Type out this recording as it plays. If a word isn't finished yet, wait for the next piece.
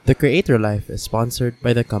The Creator Life is sponsored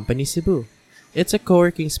by the company Cebu. It's a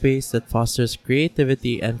co-working space that fosters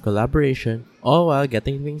creativity and collaboration, all while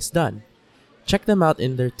getting things done. Check them out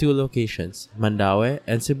in their 2 locations, Mandaue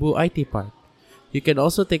and Cebu IT Park. You can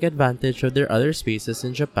also take advantage of their other spaces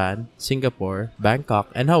in Japan, Singapore,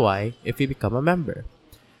 Bangkok, and Hawaii if you become a member.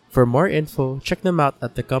 For more info, check them out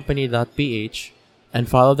at thecompany.ph and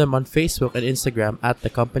follow them on Facebook and Instagram at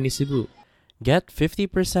thecompanycebu. Get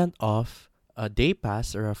 50% off a day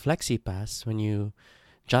pass or a flexi pass when you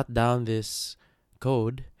jot down this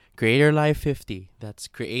code CreatorLife50. That's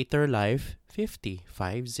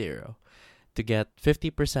CreatorLife50 to get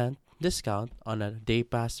 50% discount on a day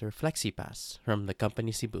pass or flexi pass from the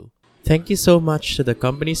company Cebu. Thank you so much to the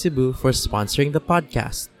company Cebu for sponsoring the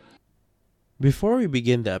podcast. Before we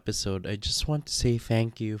begin the episode, I just want to say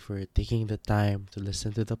thank you for taking the time to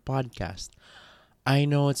listen to the podcast. I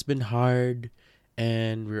know it's been hard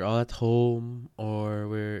and we're all at home or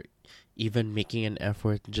we're even making an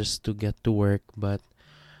effort just to get to work, but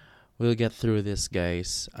we'll get through this,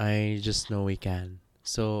 guys. I just know we can.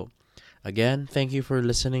 So, again, thank you for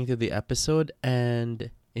listening to the episode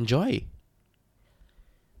and enjoy.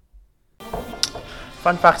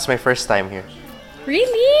 Fun fact, it's my first time here.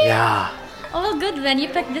 Really? Yeah. Oh, well, good then. You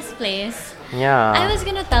picked this place. Yeah. I was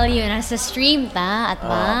gonna tell you, nasa stream ta at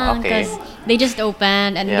Bang, okay. because they just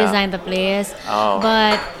opened and designed the place. Oh.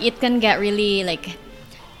 But it can get really like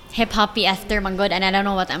hip-hoppy after manggod, and I don't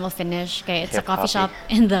know what I'm gonna finish. Okay, it's a coffee shop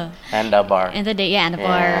in the bar. in the day, and a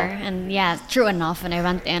bar, and true enough. When I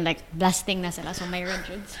went in, like blasting na sila, so may red.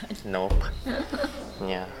 Nope.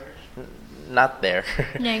 Yeah. Not there.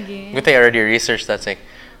 Lagi. Good thing I already researched that. Like,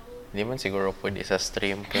 di man siguro pwede sa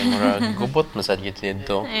stream. Kaya mura gubot mo sa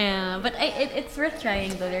dito. Yeah, but it's worth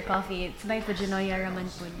trying though. Their coffee. It's by Fujinoya Ramen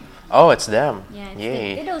Food. Oh, it's them. Yeah,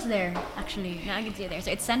 Yay. it was there actually. I can see it there.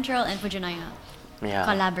 So it's Central and Fujinoya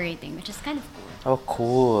collaborating, which is kind of cool. Oh,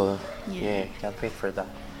 cool. Yeah. Can't wait for that.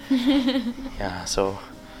 Yeah, so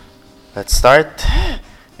let's start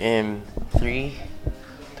in 3,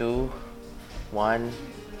 2, 1,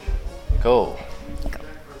 go.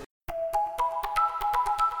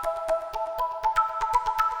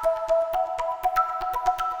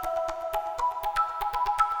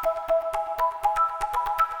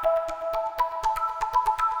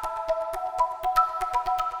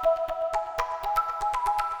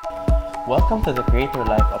 Welcome to The Creator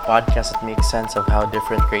Life, a podcast that makes sense of how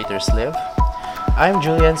different creators live. I'm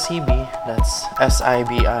Julian CB, that's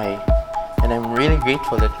SIBI, and I'm really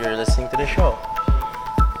grateful that you're listening to the show.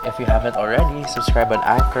 If you haven't already, subscribe on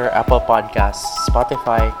Anchor, Apple Podcasts,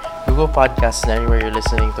 Spotify, Google Podcasts, and anywhere you're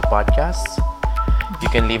listening to podcasts. You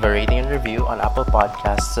can leave a rating and review on Apple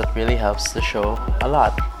Podcasts. That really helps the show a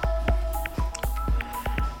lot.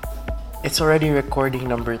 It's already recording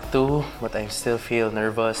number 2, but I still feel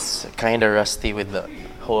nervous, kinda rusty with the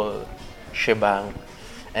whole shebang,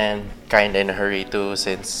 and kinda in a hurry too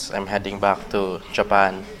since I'm heading back to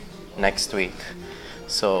Japan next week.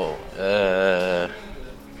 So,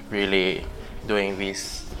 really doing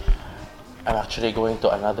this. I'm actually going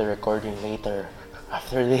to another recording later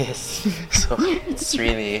after this. So, it's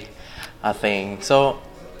really a thing. So,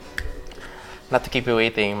 not to keep you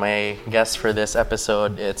waiting, my guest for this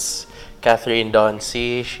episode, it's Kathrynn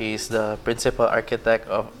C. She's the principal architect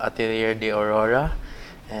of Atelier de Aurora,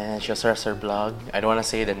 and she also has her blog. I don't want to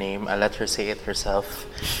say the name. I'll let her say it herself.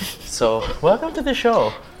 So, welcome to the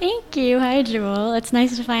show. Thank you. Hi, Jewel. It's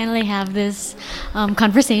nice to finally have this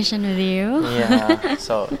conversation with you. Yeah.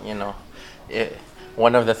 So,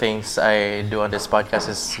 one of the things I do on this podcast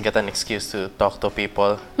is get an excuse to talk to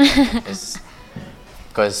people.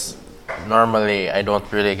 Because normally I don't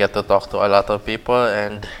really get to talk to a lot of people,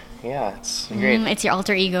 and yeah, it's great. It's your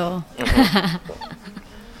alter ego. Mm-hmm.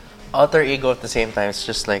 Alter ego at the same time. It's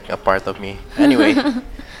just like a part of me. Anyway,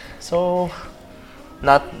 so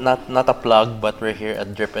not a plug, but we're here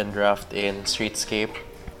at Drip and Draft in Streetscape.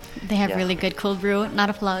 They have really good cold brew.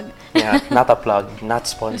 Not a plug. Yeah, not a plug, not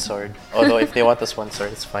sponsored. Although if they want to sponsor,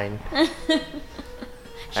 it's fine.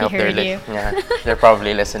 She heard you. Yeah, they're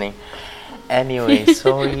probably listening. Anyway,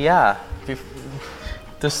 so yeah.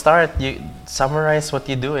 To start, you summarize what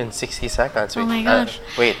you do in 60 seconds. Oh my gosh.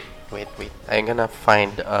 Wait. I'm gonna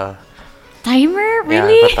find timer?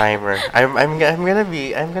 Really? Yeah, the timer. I'm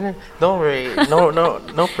gonna. Don't worry.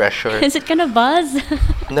 No pressure. Is it gonna buzz?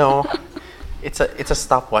 No, it's a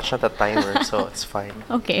stopwatch, not a timer, so it's fine.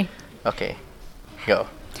 Okay. Okay, go.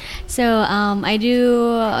 So I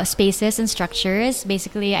do spaces and structures.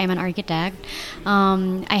 Basically, I'm an architect.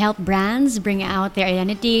 I help brands bring out their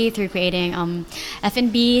identity through creating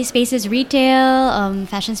F&B spaces, retail,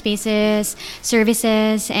 fashion spaces,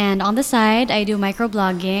 services, and on the side, I do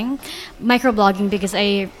microblogging. Microblogging because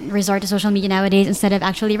I resort to social media nowadays instead of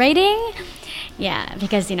actually writing. Yeah,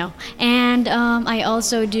 because and I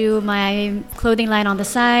also do my clothing line on the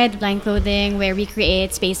side, blind clothing, where we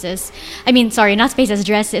create spaces. I mean, sorry, not spaces,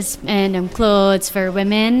 dresses and clothes for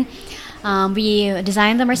women. We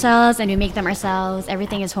design them ourselves and we make them ourselves.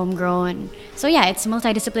 Everything is homegrown. So yeah, it's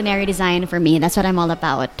multidisciplinary design for me. That's what I'm all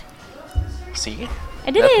about. See?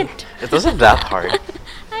 I did it. It wasn't that hard.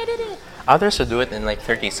 I did it. Others would do it in like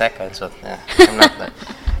 30 seconds, but I'm not that.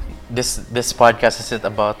 This podcast isn't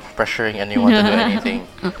about pressuring anyone to do anything.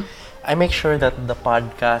 I make sure that the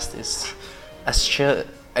podcast is as chill.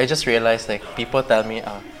 I just realized like people tell me,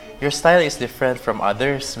 your style is different from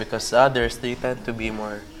others because others they tend to be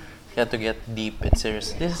more, you have to get deep and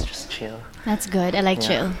serious. This is just chill. That's good. I like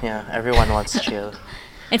chill. Yeah, everyone wants chill.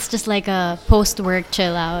 It's just like a post-work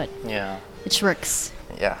chill out. Yeah. Which works.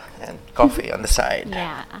 Yeah, and coffee on the side.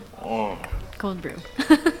 Yeah. Cold brew.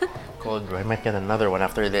 Cold brew. I might get another one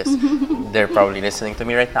after this. They're probably listening to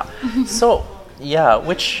me right now. So, yeah,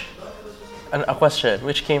 a question,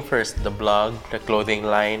 which came first, the blog, the clothing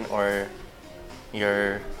line, or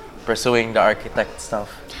you're pursuing the architect stuff?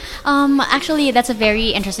 Actually, that's a very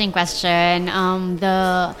interesting question.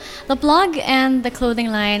 The blog and the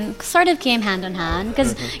clothing line sort of came hand in hand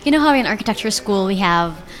because you know how in architecture school we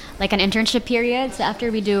have like an internship period. So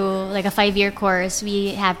after we do like a 5-year course, we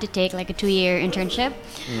have to take like a 2-year internship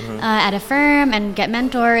at a firm and get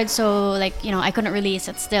mentored. So like I couldn't really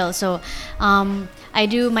sit still. So I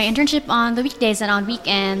do my internship on the weekdays, and on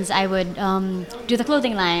weekends I would do the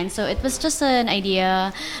clothing line. So it was just an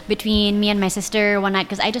idea between me and my sister one night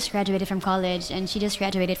because I just graduated from college and she just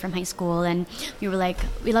graduated from high school, and we were like,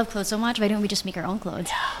 we love clothes so much, why don't we just make our own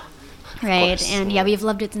clothes? Right, and yeah, we've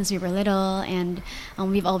loved it since we were little, and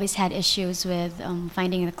we've always had issues with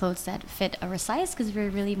finding the clothes that fit our size because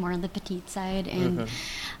we're really more on the petite side, and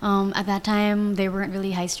at that time there weren't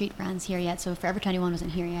really high street brands here yet, so Forever 21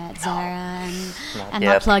 wasn't here yet, Zara, and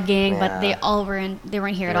not plugging, but they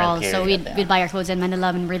weren't here at all, so we'd buy our clothes in Manila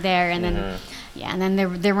and we're there, and then and then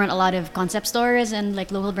there weren't a lot of concept stores and like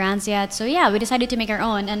local brands yet. So yeah, we decided to make our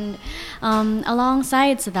own. And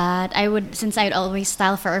alongside that, since I'd always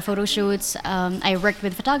style for our photo shoots, I worked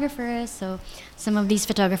with photographers. So some of these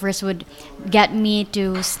photographers would get me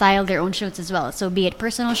to style their own shoots as well. So be it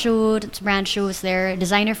personal shoots, brand shoots, their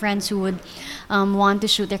designer friends who would want to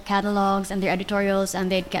shoot their catalogs and their editorials, and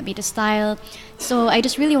they'd get me to style. So I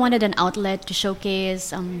just really wanted an outlet to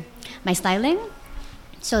showcase my styling.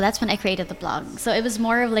 So that's when I created the blog. So it was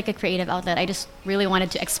more of like a creative outlet. I just really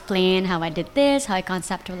wanted to explain how I did this, how I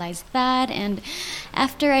conceptualized that. And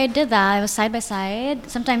after I did that, I was side by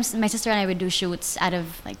side. Sometimes my sister and I would do shoots out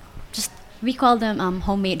of like we call them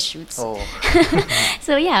homemade shoots. Oh.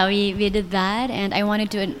 So yeah, we did that, and I wanted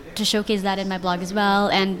to showcase that in my blog as well.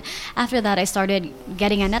 And after that, I started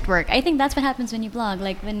getting a network. I think that's what happens when you blog.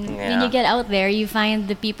 Like when you get out there, you find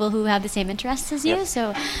the people who have the same interests as you.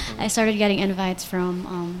 So I started getting invites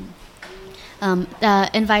from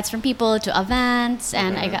people to events,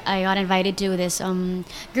 and I got invited to this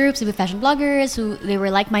groups with fashion bloggers who they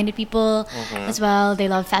were like-minded people as well. They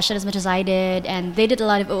love fashion as much as I did, and they did a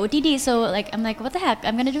lot of OOTD. So like I'm like, what the heck?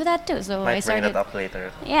 I'm gonna do that too. So I started. Bring that up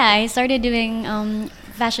later. Yeah, I started doing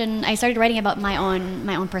fashion. I started writing about my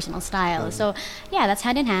own personal style. So yeah, that's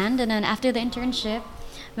hand in hand. And then after the internship,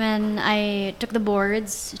 when I took the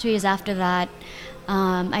boards 2 years after that,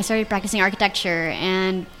 I started practicing architecture,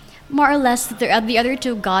 and more or less, the other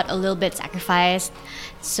two got a little bit sacrificed.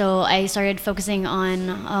 So I started focusing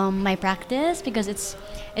on my practice because it's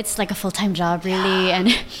like a full-time job, really, and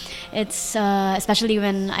it's especially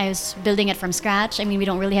when I was building it from scratch. I mean, we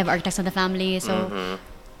don't really have architects in the family, so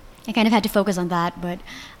I kind of had to focus on that. But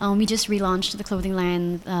we just relaunched the clothing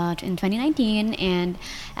line in 2019, and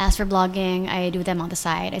as for blogging, I do them on the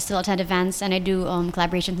side. I still attend events and I do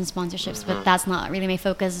collaborations and sponsorships, but that's not really my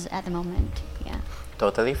focus at the moment. Yeah.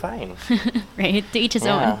 Totally fine. Right, to each his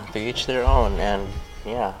own. Yeah, to each their own. And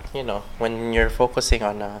yeah, when you're focusing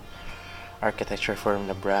on architecture for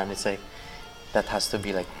the brand, it's like that has to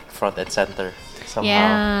be like front and center somehow.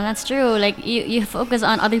 Yeah, that's true. Like you focus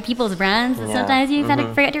on other people's brands, and sometimes you kind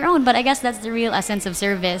of forget your own. But I guess that's the real essence of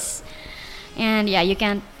service. And yeah, you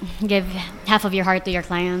can't give half of your heart to your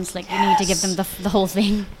clients. Like you need to give them the whole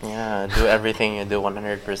thing. Yeah, do everything you do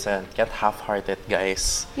 100%. Get half-hearted,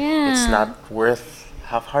 guys. Yeah. It's not worth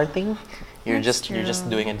half-hearting. You're That's just you're just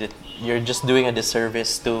true. you're just doing a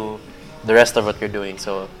disservice to the rest of what you're doing.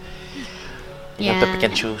 So you have to pick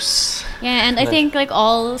and Yeah. choose. Yeah, and I But- think like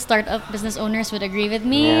all startup business owners would agree with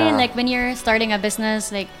me. Yeah. Like when you're starting a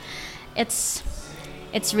business, like it's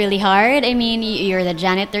it's really hard. I mean, you're the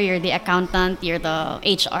janitor, you're the accountant, you're the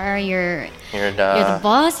HR, You're you're the the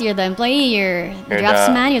boss, you're the employee, you're the you're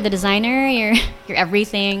draftsman, the you're the designer, you're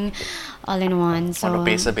everything all in one. one who So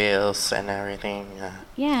pays the bills and everything. Yeah.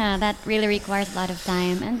 yeah, that really requires a lot of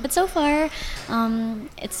time. And but so far,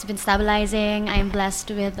 it's been stabilizing. I'm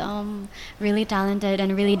blessed with really talented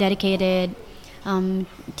and really dedicated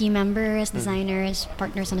team members, designers,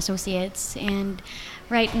 partners, and associates. And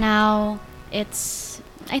right now, it's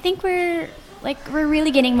I think we're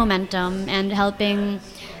really gaining momentum and helping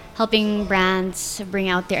brands bring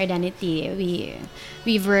out their identity.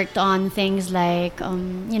 We've worked on things like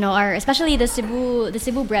our especially the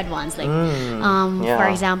Cebu bread ones like for Yeah.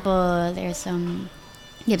 example there's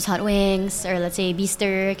Gibbs Hot Wings or let's say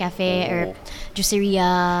Beaster Cafe or Oh.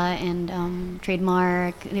 Juiceria and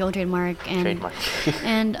the old trademark and Trademark.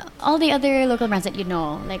 and all the other local brands that you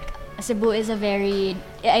know like Cebu is a very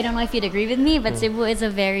I don't know if you'd agree with me but Cebu is a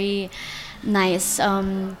very nice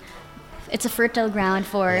it's a fertile ground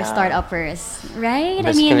for Yeah. start-uppers, right?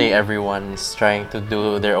 Basically, everyone's trying to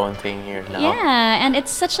do their own thing here now. yeah, and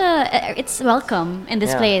it's it's welcome in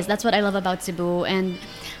this Yeah. place. That's what I love about Cebu, and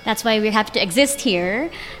that's why we're happy to exist here.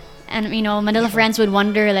 And Manila friends would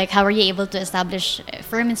wonder like, how are you able to establish a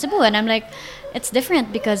firm in Cebu? And I'm like, it's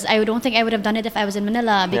different because I don't think I would have done it if I was in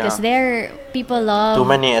Manila because Yeah. there people love Too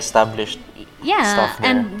many established yeah stuff there.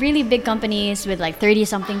 and really big companies with like 30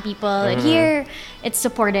 something people and here it's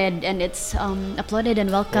supported and it's applauded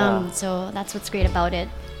and welcomed Yeah. so that's what's great about it.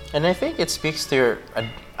 And I think it speaks to your.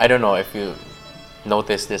 I don't know if you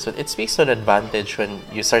notice this, but it speaks to an advantage when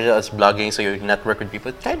you started as blogging, so you network with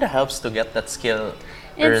people. It kind of helps to get that skill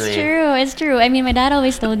It's early. true. It's true. I mean, my dad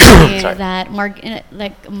always told me Sorry. that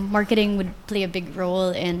marketing would play a big role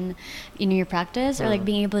in your practice, or like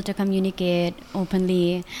being able to communicate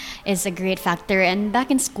openly is a great factor. And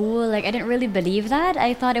back in school, like I didn't really believe that.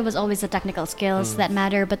 I thought it was always the technical skills that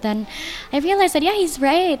matter. But then I realized that yeah, he's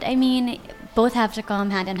right. I mean, both have to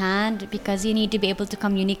come hand in hand because you need to be able to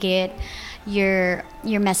communicate your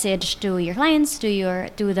message to your clients, to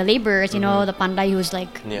the laborers, the panday who's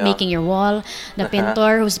like Yeah. making your wall, the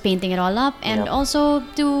painter who's painting it all up, and Yep. also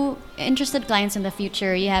to interested clients in the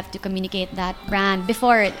future. You have to communicate that brand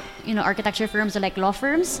before. Architecture firms are like law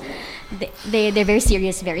firms. They're very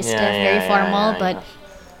serious, very stiff, very formal, but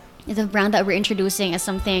the brand that we're introducing is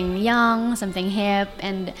something young, something hip,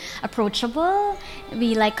 and approachable.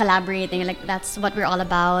 We like collaborating, like that's what we're all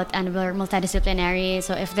about, and we're multidisciplinary.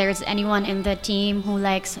 So if there's anyone in the team who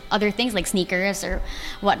likes other things like sneakers or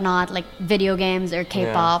whatnot, like video games or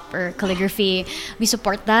K-pop or calligraphy, we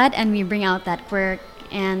support that and we bring out that quirk.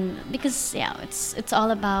 And because it's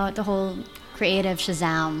all about the whole creative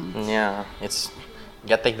Shazam. Yeah, it's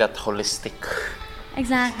getting that holistic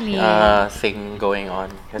Exactly. thing going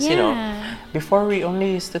on. Because Yeah. before we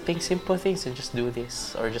only used to think simple things and just do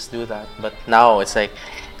this or just do that. But now it's like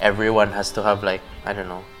everyone has to have like I don't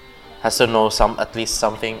know, has to know at least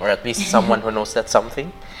something or at least someone who knows that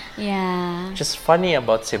something. Yeah. Just funny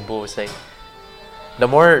about Cebu is like the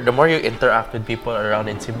more you interact with people around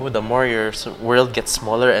in Cebu, the more your world gets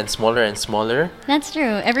smaller and smaller and smaller. That's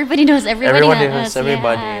true. Everybody knows everybody. Everyone has knows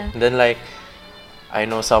everybody. Yeah. Then like I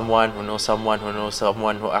know someone who knows someone who knows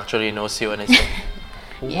someone who actually knows you, and it's like,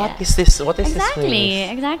 what Yeah. is this? What is Exactly, this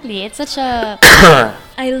place? exactly. It's such a.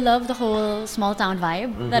 I love the whole small town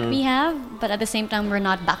vibe that we have, but at the same time, we're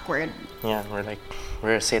not backward. Yeah,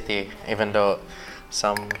 we're a city, even though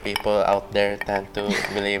some people out there tend to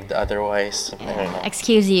believe otherwise. I don't know.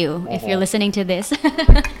 Excuse you if you're listening to this.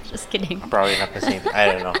 Just kidding. Probably not the same. I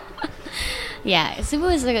don't know. Yeah, Cebu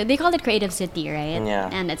is they call it creative city, right?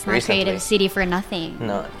 Yeah, And it's not recently. creative city for nothing.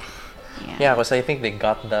 No. Yeah. Yeah, because I think they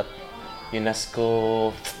got that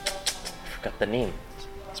UNESCO. I forgot the name.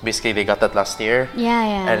 It's basically they got that last year. Yeah,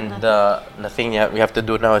 yeah. And the thing we have to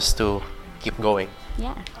do now is to keep going.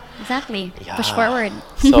 Yeah, exactly. Yeah. Push forward.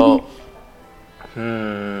 So,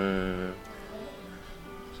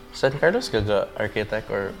 San Carlos gaga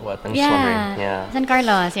architect or what? I'm just wondering. Yeah. San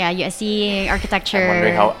Carlos, yeah, USC architecture. I'm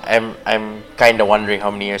wondering how I'm kind of wondering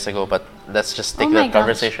how many years ago, but let's just take Oh my that gosh.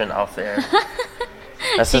 conversation off the air.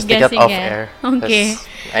 Let's just Sige, take it off sige. air. Okay. 'Cause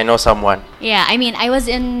I know someone. Yeah, I mean, I was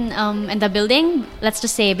in the building. Let's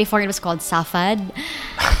just say before it was called Safad.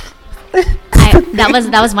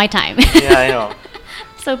 That was my time. Yeah, I know.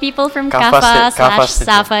 So people from Kafa Kafa Kafa slash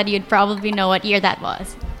City. Safad, you'd probably know what year that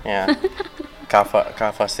was. Yeah.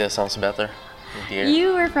 Kafa still sounds better. Dear.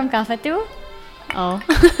 You were from Kafa too? Oh.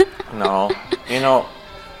 No. You know,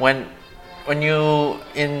 when you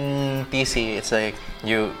in TC, it's like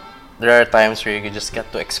there are times where you just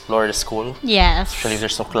get to explore the school. Yes. Actually,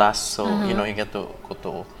 there's no class, so you know, you get to go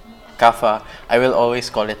to Kafa. I will always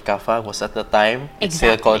call it Kafa because at the time it's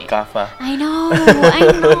still called Kafa. I know.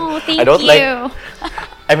 Thank I don't you. like.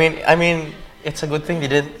 I mean, it's a good thing they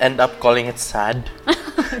didn't end up calling it SAD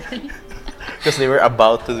because they were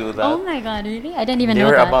about to do that. Oh my god, really? I didn't even They know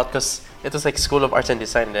were that. about, because it was like School of Arts and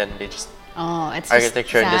Design. Then they just it's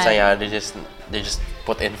architecture just and design. sad. Yeah, they just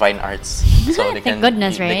put in fine arts, so they Thank can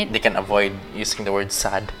goodness, right? they can avoid using the word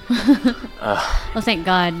sad. Well, thank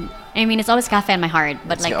God. I mean, it's always Kafa in my heart,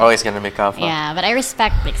 but It's like, always gonna be Kafa. yeah, but I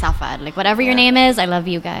respect like Safad. Like whatever your name is, I love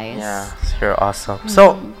you guys. Yeah, you're awesome.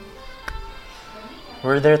 So,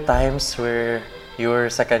 were there times where you were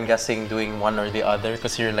second guessing doing one or the other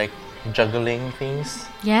because you're like juggling things?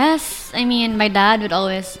 Yes, I mean, my dad would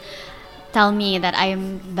always tell me that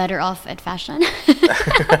I'm better off at fashion.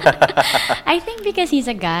 I think because he's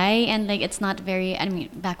a guy and like it's not very, I mean,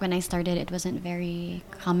 back when I started, it wasn't very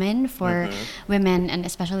common for women and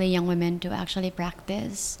especially young women to actually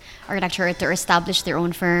practice architecture or to establish their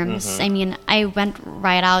own firms. I mean, I went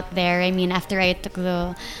right out there. I mean, after I took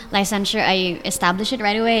the licensure, I established it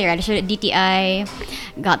right away. I registered at DTI,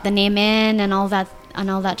 got the name in and all that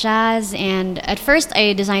jazz. And at first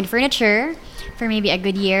I designed furniture for maybe a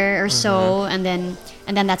good year or so, and then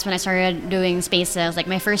that's when I started doing spaces. Like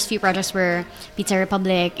my first few projects were Pizza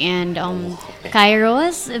Republic and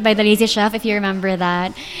Kairos by the Lazy Chef, if you remember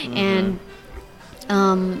that, and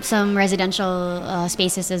some residential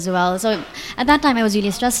spaces as well. So at that time I was really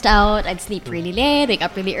stressed out. I'd sleep really late, wake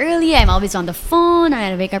up really early. I'm always on the phone.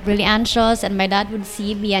 I'd wake up really anxious, and my dad would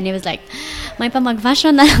see me and he was like, "May pa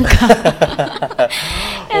mag-fashion na lang ka."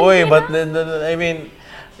 Oy, but I mean,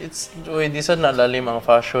 di sa nalalim ang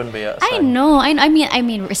fashion ba? I know. I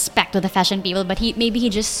mean, respect to the fashion people, but he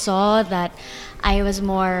just saw that I was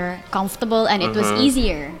more comfortable and it was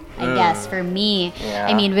easier, I guess, for me. Yeah.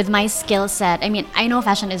 I mean, with my skill set. I mean, I know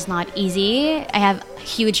fashion is not easy. I have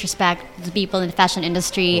huge respect to people in the fashion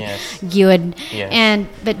industry, good. Yes.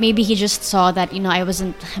 But maybe he just saw that, I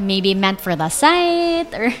wasn't maybe meant for the site,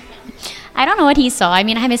 or I don't know what he saw. I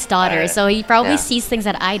mean, I'm his daughter, so he probably sees things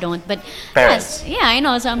that I don't. But Parents. yes, yeah, I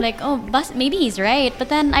know. So I'm like, oh, maybe he's right. But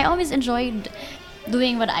then I always enjoyed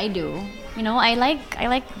doing what I do. I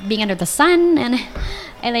like being under the sun, and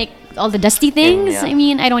I like all the dusty things. Yeah. I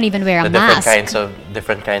mean, I don't even wear a The mask.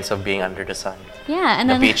 different kinds of being under the sun. Yeah, and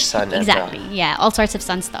The then beach sun and exactly. Yeah, all sorts of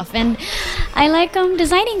sun stuff, and I like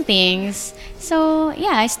designing things. So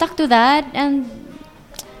yeah, I stuck to that, and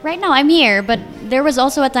right now I'm here. But there was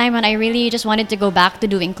also a time when I really just wanted to go back to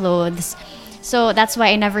doing clothes. So that's why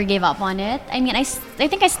I never gave up on it. I mean, I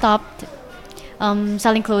think I stopped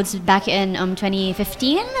selling clothes back in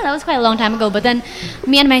 2015. That was quite a long time ago. But then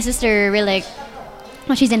me and my sister were like,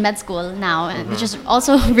 well, she's in med school now, which is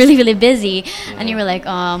also really, really busy. And we were like,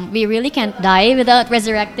 we really can't die without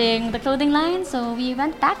resurrecting the clothing line. So we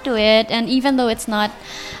went back to it. And even though it's not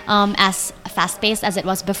as fast-paced as it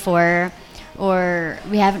was before, or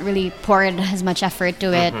we haven't really poured as much effort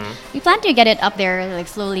to it, we plan to get it up there like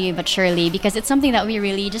slowly but surely, because it's something that we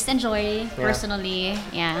really just enjoy personally.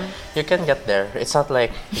 Yeah. You can get there. It's not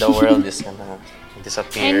like the world is gonna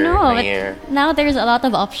disappear I know, in a but year. now there's a lot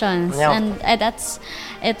of options, Yeah. and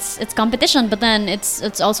it's competition, but then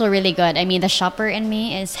it's also really good. I mean, the shopper in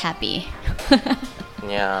me is happy.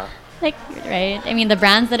 Yeah. Like, right? I mean, the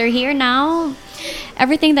brands that are here now,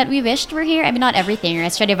 everything that we wished were here. I mean, not everything,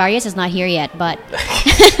 right? Stradivarius is not here yet, but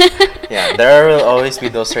Yeah, there will always be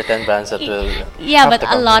those certain brands that will. yeah, have but to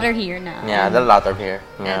a come lot in. are here now. Yeah, a lot are here.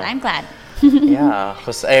 And Yeah. I'm glad. Yeah,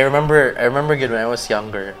 because I remember good when I was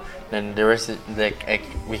younger. Then there was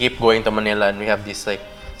we keep going to Manila and we have these like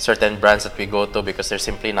certain brands that we go to because they're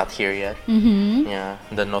simply not here yet. Yeah,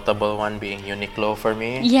 the notable one being Uniqlo for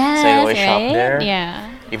me. Yes, so I always right? shop there. Yeah.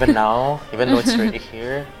 Even now, even though it's already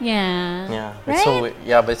here. Yeah. Yeah, Right? it's so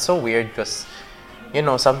but it's so weird because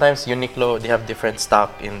sometimes Uniqlo, they have different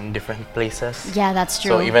stock in different places. Yeah, that's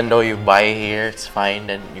true. So even though you buy here, it's fine.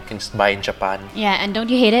 Then you can just buy in Japan. Yeah, and don't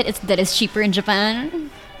you hate it? It's cheaper in Japan.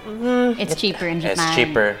 It's cheaper in Japan. It's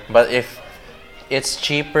cheaper, but if it's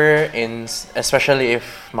cheaper especially if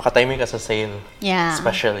makatiming ka sa sale. Yeah.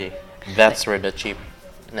 Especially, that's where the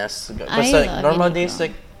cheapness goes. I Because like love normal Uniqlo. days,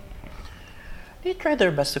 like they try their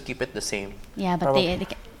best to keep it the same. Yeah, but Probably.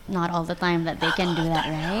 not all the time that they can do that,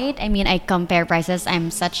 right? I mean, I compare prices. I'm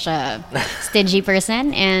such a stingy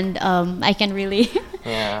person, and I can really,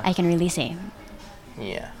 Yeah. I can really say.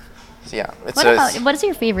 Yeah. So, yeah. What is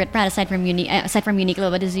your favorite brand aside from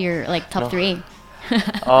Uniqlo? What is your like top No. three?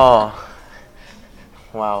 Oh,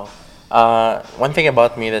 wow. One thing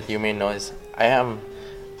about me that you may know is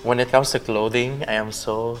when it comes to clothing, I am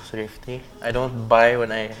so thrifty. I don't buy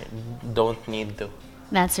when I don't need to.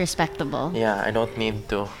 That's respectable. Yeah, I don't need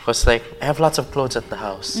to. Because, like, I have lots of clothes at the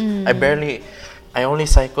house. Mm. I only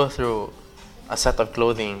cycle through a set of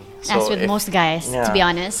clothing. As with most guys, to yeah. be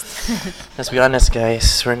honest. Let's be honest,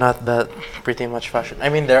 guys. We're not that pretty much fashion. I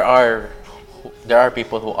mean, there are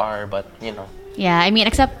people who are, but, you know. Yeah, I mean,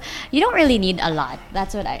 except you don't really need a lot.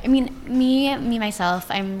 That's what I mean, me myself,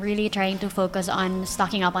 I'm really trying to focus on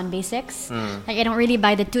stocking up on basics. Like, I don't really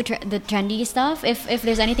buy the trendy stuff. If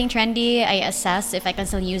there's anything trendy, I assess if I can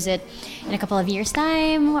still use it in a couple of years'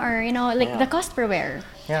 time, or, you know, like Yeah. the cost per wear.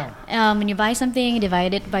 Yeah. When you buy something, you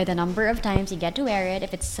divide it by the number of times you get to wear it.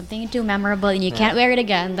 If it's something too memorable and you can't wear it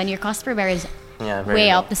again, then your cost per wear is Yeah, very way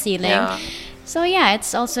low. up the ceiling. Yeah. So yeah,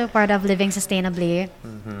 it's also part of living sustainably.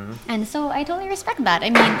 And so I totally respect that. I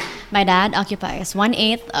mean, my dad occupies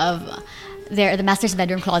 1/8 of the master's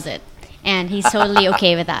bedroom closet, and he's totally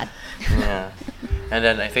okay with that. Yeah. And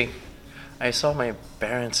then I think I saw my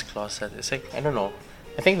parents' closet. It's like, I don't know.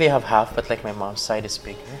 I think they have half, but like my mom's side is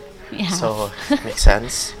bigger. Yeah. So makes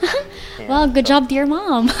sense. Yeah, Well, good job to your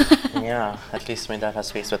mom. Yeah, at least my dad has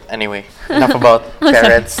space. But anyway, enough about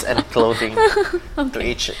parents and clothing. To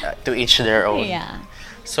each their own. Yeah.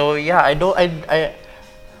 So yeah, I'm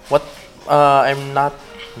not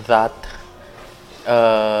that.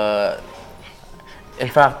 In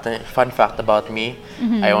fact, a fun fact about me,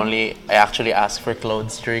 I actually ask for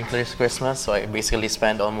clothes during Christmas, so I basically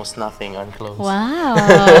spend almost nothing on clothes. Wow.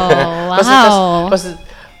 Wow.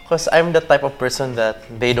 Because I'm the type of person that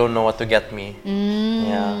they don't know what to get me.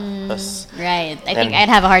 Yeah. Right. I think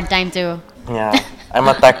I'd have a hard time too. Yeah. I'm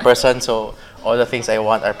a tech person, so all the things I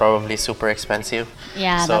want are probably super expensive.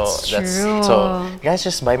 Yeah, So that's true. So guys,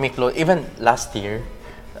 just buy me clothes. Even last year,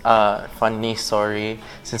 funny story,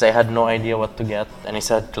 since I had no idea what to get and I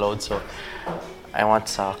said clothes, so I want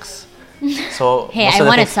socks. So Hey, most I of the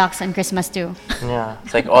wanted things- socks on Christmas too. Yeah,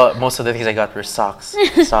 it's like most of the things I got were socks,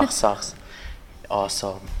 socks.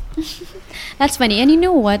 Awesome. That's funny. And you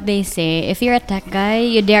know what they say? If you're a tech guy,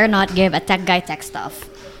 you dare not give a tech guy tech stuff,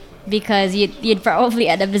 because you'd probably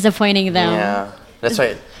end up disappointing them. Yeah, that's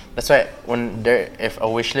why if a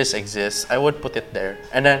wish list exists, I would put it there,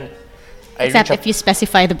 and then Except if you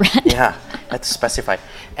specify the brand. Yeah, let's specify.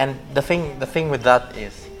 And the thing with that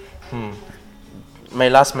is, my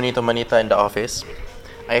last manita in the office,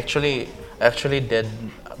 I actually did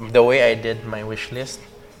the way I did my wish list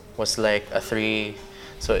was like a 3.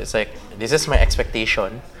 So it's like, this is my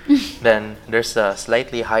expectation. Then there's a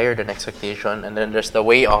slightly higher than expectation, and then there's the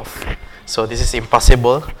way off. So this is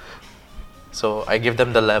impossible. So I give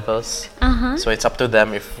them the levels. So it's up to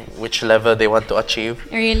them which level they want to achieve.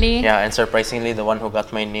 Really? Yeah, and surprisingly, the one who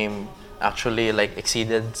got my name actually like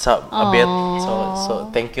exceeded a bit.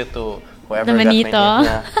 So thank you to whoever The got my name. manito.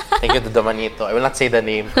 Yeah, thank you to the manito. I will not say the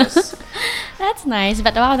name because That's nice.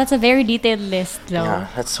 But wow, that's a very detailed list though. yeah,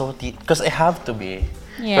 that's so deep. Because I have to be.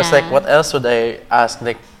 Yeah. Because like, what else would I ask?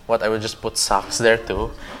 Like, what I would just put socks there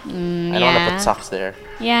too. I don't want to yeah. put socks there.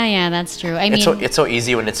 Yeah, that's true. I mean, It's so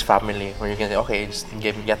easy when it's family, where you can say, okay, just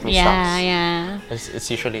get me yeah, socks. yeah.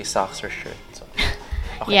 It's usually socks or shirt. So.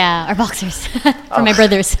 Okay. Yeah, or boxers for my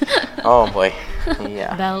brothers. Oh boy.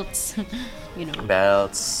 Yeah. Belts, you know.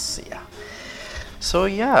 Belts. Yeah. So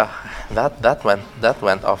yeah, that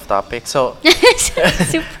went off topic. So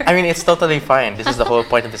Super. I mean, it's totally fine. This is the whole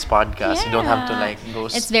point of this podcast. You don't have to like go.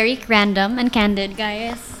 It's very random and candid,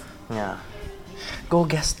 guys. Yeah. Go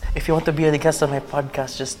guest. If you want to be a guest on my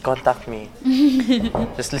podcast, just contact me.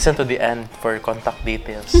 Just listen to the end for contact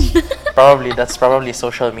details. That's probably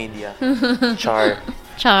social media. Char.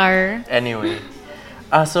 Anyway,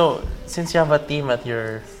 so since you have a team at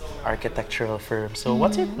your architectural firm, so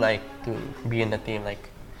what's it like to be in a team? Like,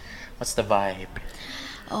 what's the vibe?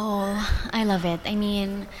 Oh, I love it. I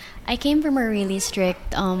mean, I came from a really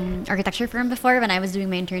strict architecture firm before when I was doing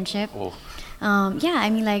my internship. Oh. Yeah,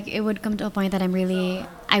 I mean, like, it would come to a point that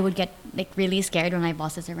I would get like really scared when my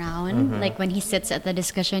boss is around. Like when he sits at the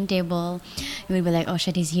discussion table, we would be like, oh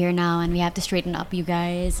shit, he's here now and we have to straighten up, you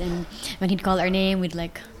guys. And when he'd call our name, we'd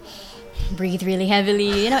like breathe really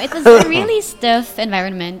heavily. You know, it was a really stiff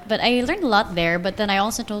environment, but I learned a lot there. But then I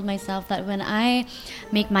also told myself that when I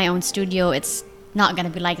make my own studio, it's not gonna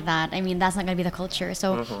be like that. I mean, that's not gonna be the culture.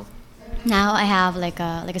 So now I have like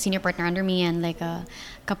a senior partner under me and like a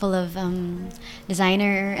couple of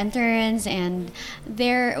designer interns, and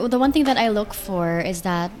the one thing that I look for is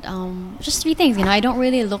that just three things. I don't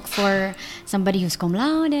really look for somebody who's cum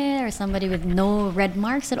laude or somebody with no red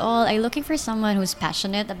marks at all. I'm looking for someone who's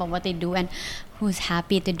passionate about what they do and who's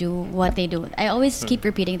happy to do what they do. I always keep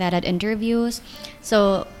repeating that at interviews.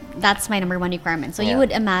 So that's my number one requirement. So you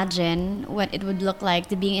would imagine what it would look like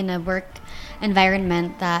to be in a work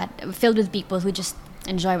environment that filled with people who just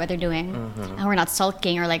enjoy what they're doing, and who are not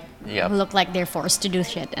sulking or like who look like they're forced to do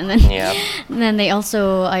shit. And then and then I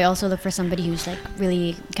also look for somebody who's like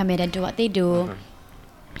really committed to what they do.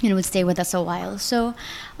 Would stay with us a while. So,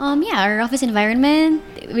 our office environment,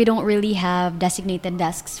 we don't really have designated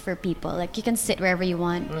desks for people. Like, you can sit wherever you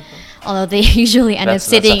want, although they usually end up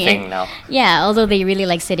sitting that's a thing now. Yeah, although they really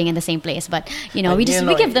like sitting in the same place. But, we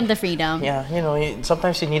give them the freedom. Yeah,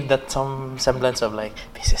 sometimes you need that some semblance of like,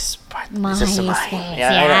 this is mine. Space.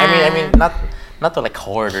 I mean, not to like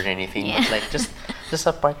hoard or anything, but like just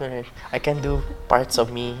a part where I can do parts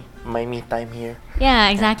of my me time here. Yeah,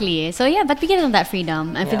 exactly. So but we give them that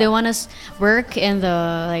freedom. If they want to work in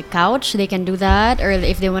the like couch, they can do that. Or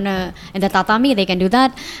if they want to in the tatami, they can do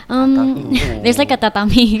that. There's like a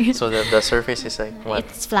tatami. So the surface is like what?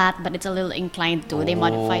 It's flat, but it's a little inclined too. They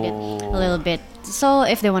modified it a little bit. So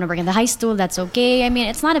if they want to work in the high stool, that's okay. I mean,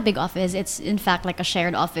 it's not a big office. It's in fact like a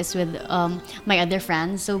shared office with my other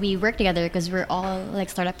friends. So we work together because we're all like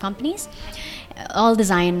startup companies, all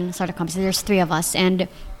design startup companies. There's 3 of us, and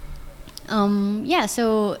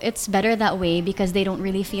so it's better that way because they don't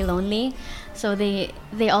really feel lonely. So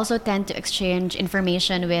they also tend to exchange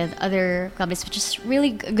information with other companies, which is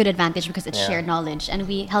really a good advantage because it's shared knowledge and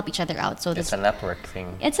we help each other out. So it's a network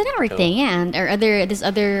thing. It's a network thing, yeah. And this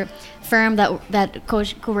other firm that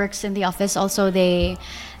co-works in the office also they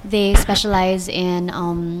specialize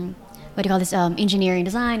in what do you call this? Engineering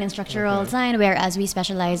design and structural design, whereas we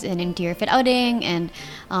specialize in interior fit outing and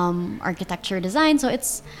architecture design. So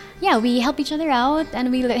it's we help each other out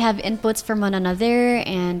and we have inputs from one another,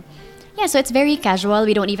 and so it's very casual.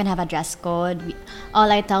 We don't even have a dress code.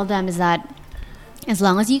 All I tell them is that as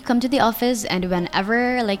long as you come to the office and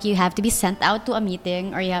whenever like you have to be sent out to a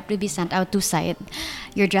meeting or you have to be sent out to site,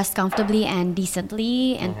 you're dressed comfortably and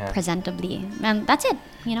decently and presentably, and that's it.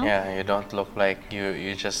 Yeah, you don't look like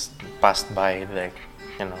you just passed by like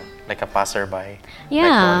a passerby.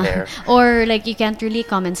 Yeah, like or like you can't really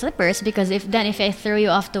come in slippers because if I throw you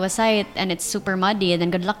off to a site and it's super muddy,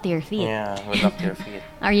 then good luck to your feet. Yeah, good luck to your feet.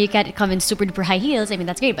 Or you can't come in super duper high heels. I mean,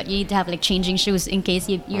 that's great, but you need to have like changing shoes in case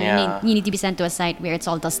you need to be sent to a site where it's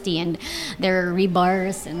all dusty and there are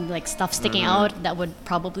rebars and like stuff sticking out that would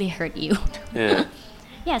probably hurt you.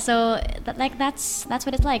 Yeah. So that's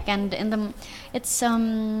what it's like, and it's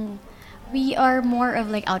we are more of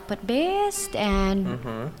like output based,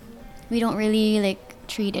 and we don't really like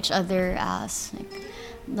treat each other as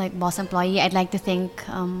like boss employee. I'd like to think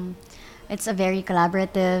it's a very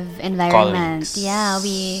collaborative environment. Colleagues. Yeah,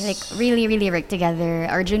 we like really work together.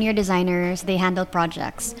 Our junior designers, they handle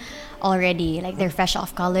projects already, like they're fresh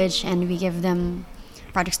off college, and we give them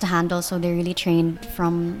projects to handle, so they're really trained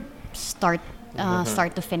from start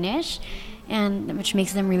to finish, and which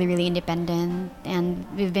makes them really independent. And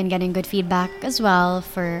we've been getting good feedback as well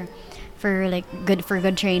for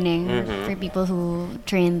good training for people who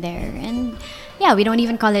train there. And we don't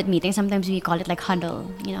even call it meeting. Sometimes we call it like huddle.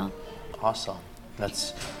 Awesome.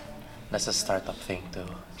 That's a startup thing too.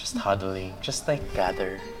 Just huddling, just like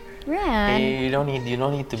gather. Right. You don't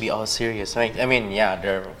need to be all serious. I mean,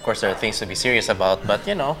 there are things to be serious about, but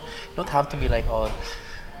you don't have to be like all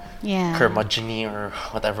curmudgeon-y or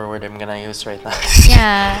whatever word I'm gonna use right now.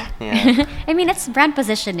 Yeah. Yeah. I mean, it's brand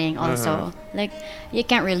positioning also. Like you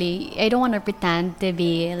can't really. I don't want to pretend to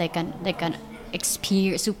be like an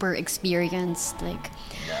super experienced like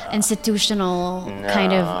institutional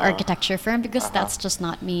kind of architecture firm because that's just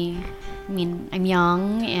not me. I mean, I'm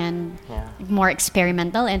young and more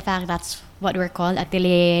experimental. In fact, that's what we're called,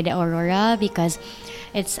 Atelier de Aurora, because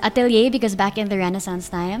it's Atelier because back in the Renaissance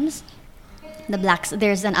times,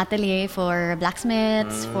 there's an atelier for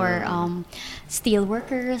blacksmiths, for steel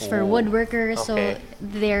workers, for wood workers. Okay. So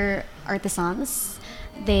they're artisans.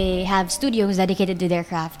 They have studios dedicated to their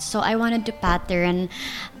craft. So I wanted to pattern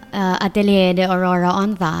Atelier de Aurora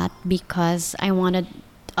on that because I wanted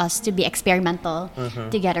us to be experimental,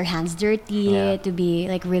 to get our hands dirty, to be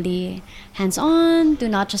like really hands-on, to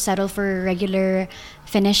not just settle for regular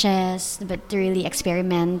finishes, but to really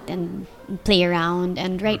experiment and play around.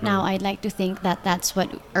 And right now, I'd like to think that that's what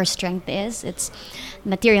our strength is. It's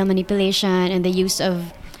material manipulation and the use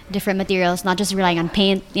of different materials, not just relying on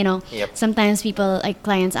paint. Yep. Sometimes people, like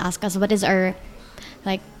clients, ask us, what is our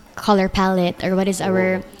like color palette, or what is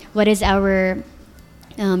our what is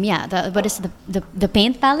the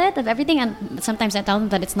paint palette of everything. And sometimes I tell them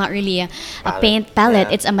that it's not really a paint palette,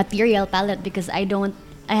 yeah. it's a material palette, because I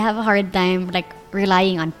have a hard time like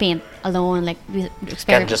relying on paint alone, like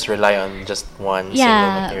Can't just rely on just one single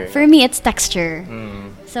material. for me it's texture.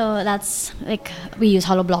 So that's like, we use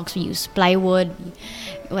hollow blocks, we use plywood,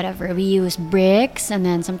 whatever, we use bricks, and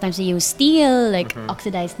then sometimes we use steel, like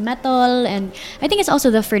oxidized metal. And I think it's also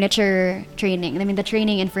the furniture training, I mean the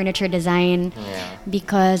training in furniture design,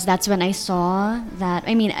 because that's when I saw that,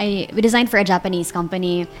 we designed for a Japanese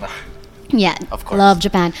company. Yeah, Of course. love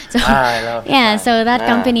Japan. So I love yeah, Japan. so that Yeah.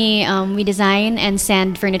 company, we design and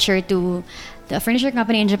send furniture to the furniture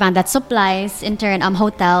company in Japan that supplies in turn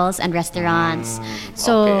hotels and restaurants.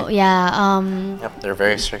 So okay. Yep, they're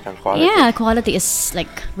very strict on quality. quality is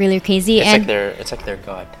like really crazy. It's like their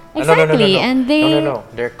god. Exactly, No. and they- no.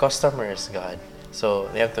 Their customer is god. So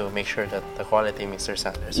they have to make sure that the quality meets their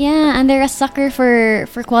standards. Yeah, and they're a sucker for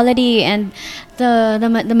quality, and the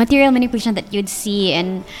material manipulation that you'd see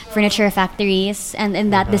in furniture factories and in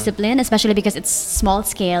that discipline, especially because it's small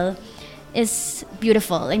scale, is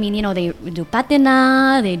beautiful. I mean, they do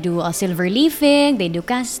patina, they do silver leafing, they do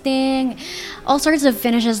casting, all sorts of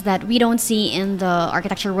finishes that we don't see in the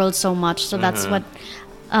architecture world so much. So that's what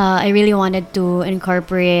I really wanted to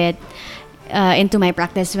incorporate into my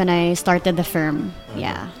practice when I started the firm.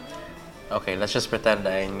 Yeah. Okay, let's just pretend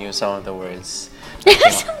I knew some of the words.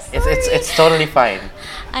 I'm so It's totally fine.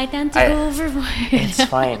 I tend to I- go overboard. It's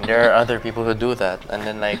fine. There are other people who do that, and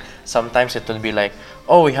then like sometimes it will be like,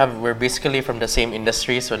 oh, we're basically from the same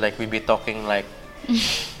industry, so like we be talking like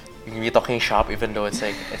we be talking shop, even though it's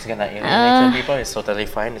like it's gonna alienate some people. It's totally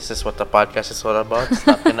fine. This is what the podcast is all about. It's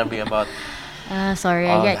not gonna be about. Sorry,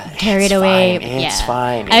 Oh, I got carried it's away. fine, it's yeah.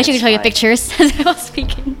 fine, I actually it's show you fine. pictures as I was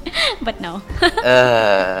speaking, but no.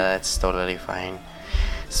 It's totally fine.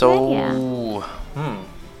 So, Yeah.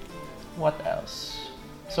 what else?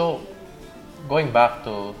 So, going back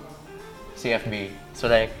to CFB. So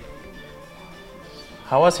like,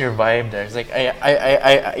 how was your vibe there? It's like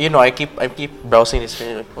I keep browsing this.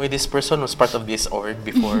 Wait, this person was part of this org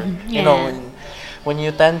before. You know, Yeah. when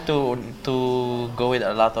you tend to go with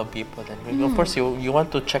a lot of people, then of course you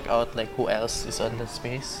want to check out like who else is on the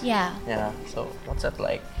space. Yeah. Yeah. So what's that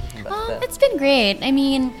like? back then? It's been great. I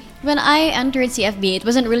mean, when I entered CFB, it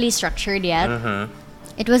wasn't really structured yet.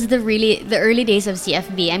 It was the early days of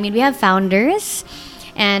CFB. I mean, we have founders,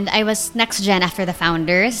 and I was next gen after the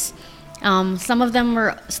founders. Some of them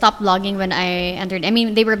were stopped blogging when I entered. I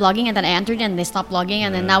mean, they were blogging and then I entered and they stopped blogging,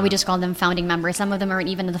 and then now we just call them founding members. Some of them aren't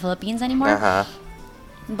even in the Philippines anymore.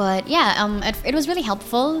 But yeah, it was really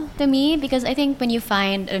helpful to me, because I think when you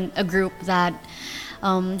find a group that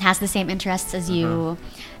has the same interests as you,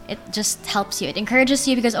 it just helps you. It encourages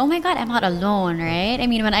you, because oh my god, I'm not alone, right? I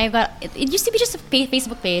mean, when I got it used to be just a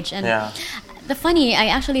Facebook page, and I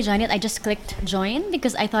actually joined it. I just clicked join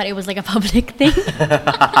because I thought it was like a public thing.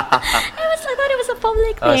 I thought it was a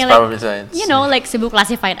public Oh, thing. it's Like, probably science. you know, like Cebu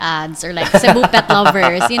classified ads or like Cebu pet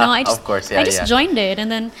lovers. You know, I just Of course, I just joined it,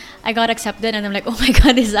 and then I got accepted, and I'm like, oh my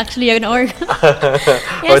god, this is actually an org.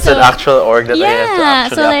 Oh, it's an actual org that I have to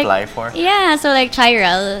actually like, apply for. Yeah, so like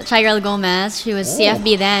Chirel Gomez, she was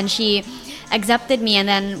CFB then. She accepted me, and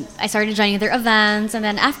then I started joining their events, and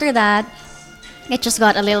then after that, it just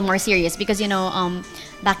got a little more serious because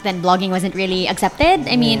back then blogging wasn't really accepted.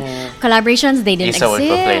 I mean, collaborations, they didn't Isa would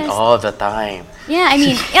exist. complain all the time. Yeah, I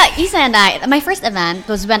mean, Isa and I, my first event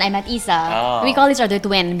was when I met Isa. Oh. We call each other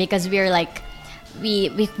twin because we're like,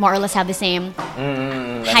 we more or less have the same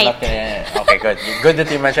I'm height. not gonna- okay, good. Good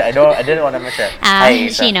that you mentioned. I didn't want to mention. Hi,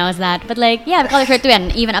 Isa. She knows that. But like, yeah, we call her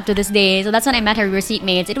twin even up to this day. So that's when I met her. We were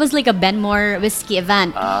seatmates. It was like a Benmore whiskey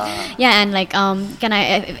event. Yeah, and like,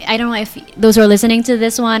 I don't know if those who are listening to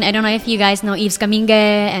this one, I don't know if you guys know Yves Kaminge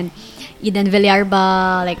and Eden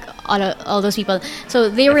Villarba, like all those people. So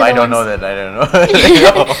they were If I the don't ones, know that, I don't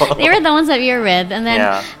know. they were the ones that we were with, and then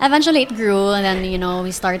Yeah. eventually it grew, and then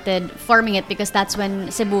we started forming it because that's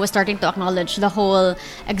when Cebu was starting to acknowledge the whole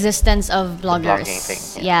existence of bloggers. blogging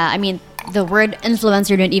thing, Yeah, I mean the word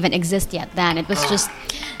influencer didn't even exist yet then. It was just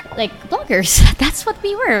like bloggers. That's what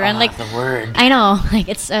we were, and like the word. I know, like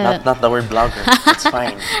it's Not the word blogger. It's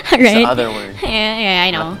fine. It's right. the other word. Yeah,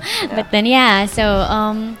 I know. Yeah. But then so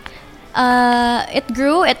it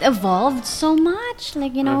grew, it evolved so much.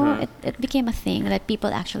 Like it became a thing that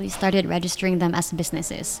people actually started registering them as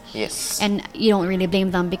businesses. Yes. And you don't really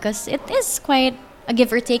blame them because it is quite a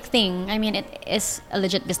give or take thing. I mean, it is a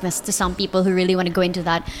legit business to some people who really want to go into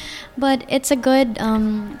that. But it's a good,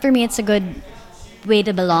 for me, it's a good way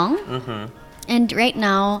to belong. And right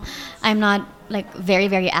now, I'm not like very,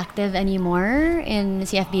 very active anymore in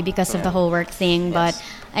CFB because of the whole work thing. But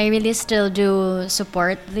I really still do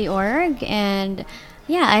support the org. And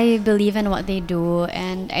yeah, I believe in what they do.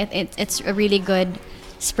 And it's a really good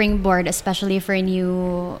springboard, especially for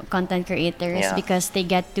new content creators, because they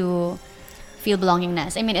get to feel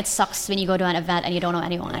belongingness. I mean, it sucks when you go to an event and you don't know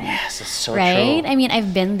anyone. Yes, it's so right? true. I mean,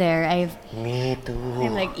 I've been there. Me too.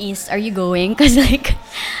 I'm like, East, are you going? Because like,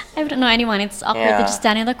 I don't know anyone. It's awkward to just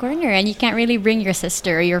stand in the corner, and you can't really bring your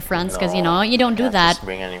sister or your friends because you know you don't do that. Just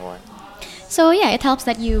bring anyone. So yeah, it helps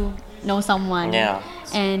that you know someone. Yeah.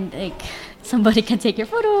 And like somebody can take your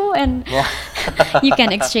photo and you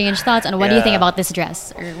can exchange thoughts on what do you think about this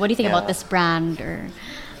dress, or what do you think about this brand, or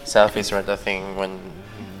selfies were the thing when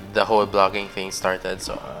the whole blogging thing started.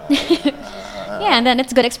 So yeah, and then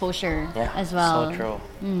it's good exposure as well. So true.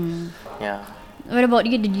 Yeah. What about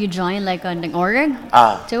you? Did you join like an org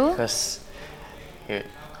too? Because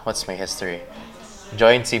what's my history?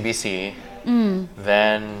 Joined CBC.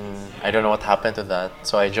 Then I don't know what happened to that.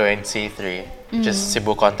 So I joined C3, just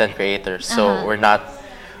Cebu Content Creators. So we're not.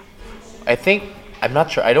 I'm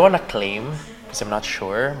not sure. I don't want to claim because I'm not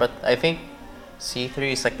sure. But I think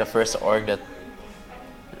C3 is like the first org that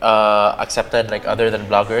accepted like other than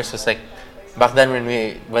bloggers. It's like back then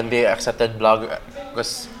when they accepted blogger,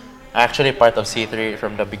 was actually part of C3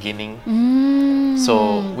 from the beginning.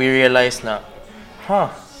 So we realized na,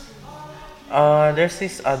 there's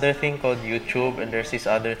this other thing called YouTube, and there's these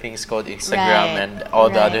other things called Instagram, and all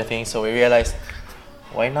the other things. So we realized,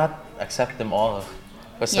 why not accept them all?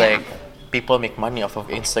 Because like people make money off of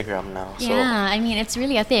Instagram now. So I mean, it's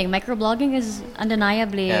really a thing. Microblogging is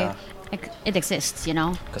undeniably it exists, you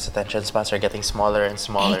know. Because attention spans are getting smaller and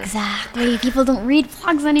smaller. Exactly. People don't read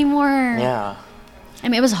blogs anymore. Yeah. I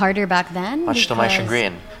mean, it was harder back then. Much to my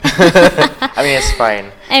chagrin. I mean, it's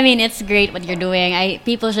fine. I mean, it's great what you're doing.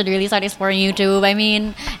 People should really start exploring YouTube, I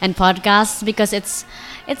mean, and podcasts, because it's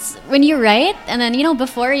when you write, and then, you know,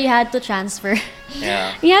 before you had to transfer.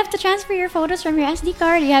 Yeah. You have to transfer your photos from your SD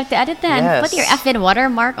card. You have to edit them, put your effing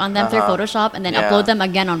watermark on them through Photoshop, and then upload them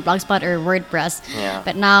again on Blogspot or WordPress. Yeah.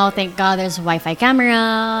 But now, thank God, there's Wi-Fi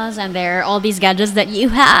cameras, and there are all these gadgets that you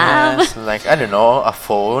have. Yes, like, I don't know, a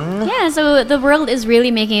phone. Yeah, so the world is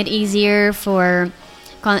really making it easier for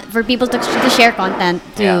people to share content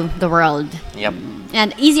to the world. Yep.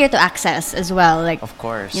 And easier to access as well. Like, of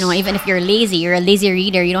course. You know, even if you're a lazy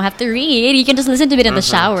reader, you don't have to read. You can just listen to it in the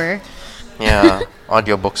shower. Yeah,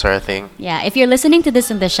 audiobooks are a thing. Yeah, if you're listening to this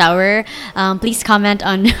in the shower, please comment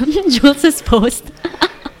on Jules's post.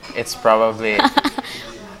 It's probably...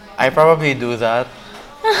 I probably do that.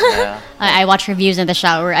 Yeah. I watch reviews in the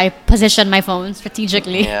shower. I position my phone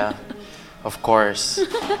strategically. Yeah. Of course.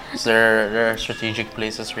 So there are strategic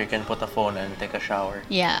places where you can put a phone and take a shower.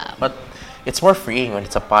 Yeah. But it's more freeing when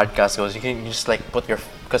it's a podcast, because you can just like put your...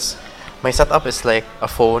 Because my setup is like a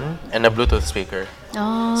phone and a Bluetooth speaker.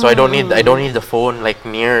 Oh. So I don't need the phone like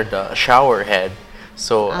near the shower head.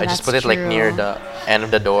 So I just put it like near the end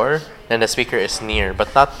of the door. Then the speaker is near,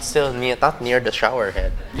 but not near the shower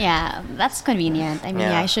head. Yeah, that's convenient. I mean,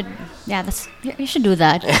 you should do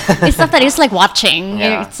that. It's not that it's like watching.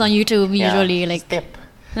 Yeah. It's on YouTube usually. Like tip,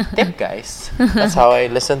 guys. That's how I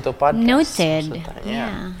listen to podcasts. Noted.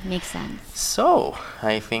 Yeah, makes sense. So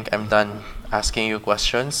I think I'm done asking you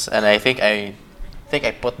questions, and I think I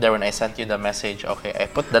put there when I sent you the message. Okay, I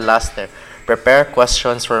put the last there. Prepare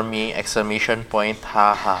questions for me! !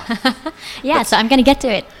 Haha. Yeah, so I'm gonna get to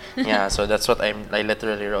it. Yeah, so that's what I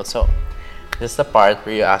literally wrote. So this is the part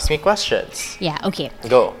where you ask me questions. Yeah. Okay.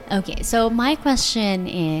 Go. Okay. So my question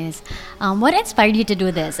is, what inspired you to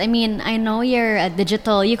do this? I mean, I know you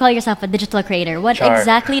call yourself a digital creator. What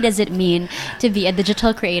exactly does it mean to be a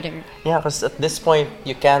digital creator? Yeah, because at this point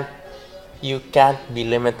you can't be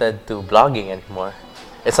limited to blogging anymore.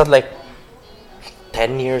 It's not like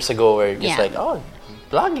 10 years ago where it's like, oh,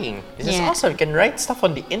 blogging, this is awesome. You can write stuff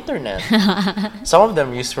on the internet. Some of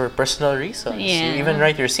them used for personal reasons. You even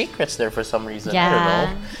write your secrets there for some reason.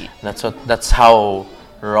 I don't know. That's how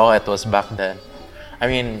raw it was back then. I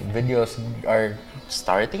mean, videos are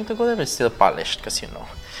starting to go there, but it's still polished, because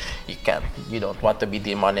you don't want to be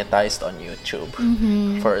demonetized on YouTube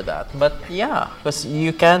for that. But yeah, because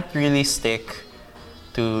you can't really stick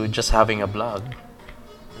to just having a blog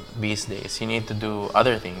these days. You need to do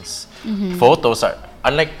other things. Photos are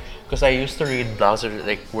unlike, because I used to read blogs of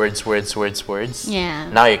like words. Yeah.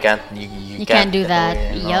 Now you can't. You can't do get that.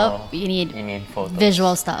 away, no. Yup. You need photos.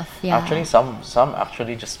 visual stuff. Yeah. Actually, some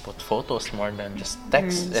actually just put photos more than just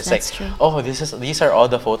text. It's like, that's true. oh, these are all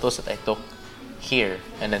the photos that I took here,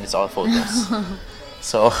 and then it's all photos.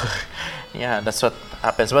 So, yeah, that's what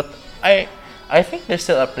happens. But I think there's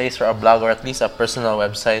still a place for a blog, or at least a personal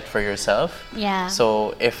website for yourself. Yeah.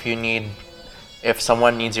 So if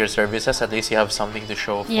someone needs your services, at least you have something to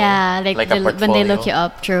show for. Yeah, like a portfolio. when they look you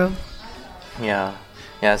up, true. Yeah.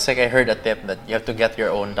 Yeah, it's like I heard a tip that you have to get your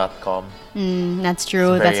own .com. That's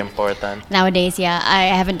true. It's very That's important. nowadays, yeah. I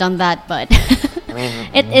haven't done that, but I mean,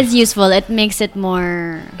 it is useful. It makes it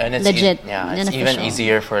more and it's legit. yeah, and it's even official.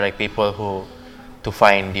 easier for like people who to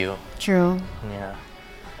find you. True. Yeah.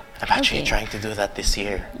 I'm actually Okay. trying to do that this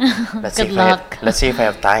year. Let's Good luck. Let's see if I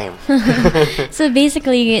have time. So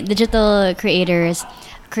basically, digital creators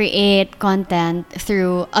create content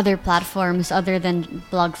through other platforms other than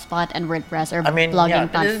Blogspot and WordPress or I mean, blogging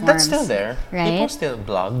yeah, platforms. that's still there. right? People still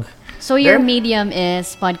blog. So your There- medium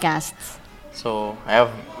is podcasts. So I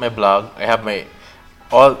have my blog. I have my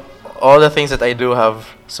all the things that I do have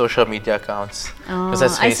social media accounts. 'Cause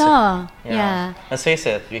let's I face saw. it, Yeah. Let's face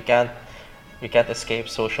it. You can't escape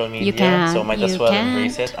social media. can't, So might as you well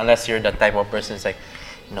embrace can't. it. Unless you're the type of person who's like,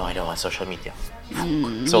 no, I don't want social media.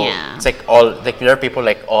 So yeah. it's like there are people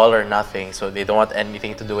like all or nothing. So they don't want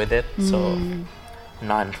anything to do with it. So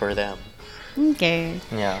none for them. Okay.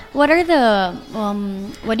 Yeah. What are the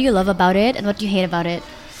what do you love about it and what do you hate about it?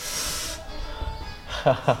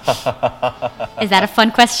 Is that a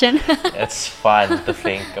fun question? It's fun to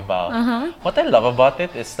think about. What I love about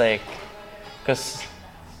it is like, because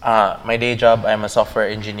my day job, I'm a software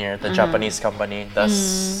engineer at a Japanese company.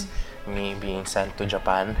 Thus, me being sent to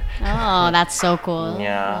Japan Oh, that's so cool.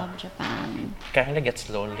 Yeah. Love Japan. kind of gets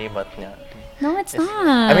lonely, but yeah. No, it's It's-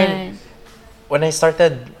 not. I mean, when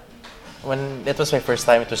when it was my first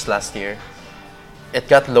time, it was last year. It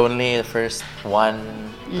got lonely the first 1-2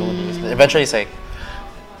 days. But eventually, it's like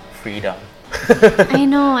freedom. I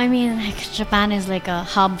know. I mean, like Japan is like a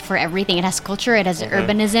hub for everything. It has culture, it has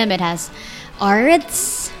urbanism, it has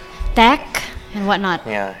arts, tech, and whatnot.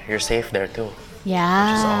 Yeah, you're safe there too.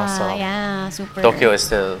 Yeah. awesome. Yeah, super. Tokyo is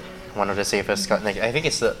still one of the safest. Like, I think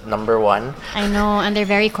it's the number one. I know, and they're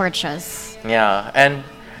very courteous. Yeah, and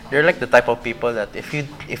they're like the type of people that if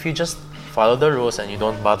you just follow the rules and you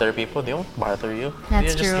don't bother people, they won't bother you.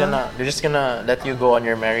 That's they're true. They're just gonna let you go on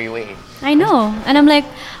your merry way. I know. And I'm like,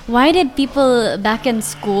 why did people back in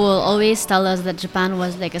school always tell us that Japan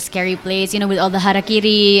was like a scary place, you know, with all the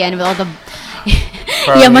harakiri and with all the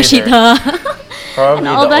Probably Yamashita. Probably And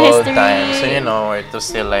all the the old history. times. So, you know, it was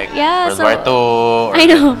still like Yeah, World so- War II. Or I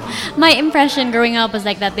know. My impression growing up was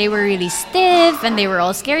like that they were really stiff and they were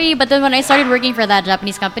all scary. But then when I started working for that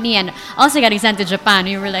Japanese company and also getting sent to Japan,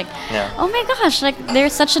 we were like, Yeah. oh my gosh, like they're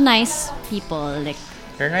such a nice people, like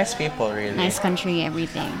They're nice people, really. nice country,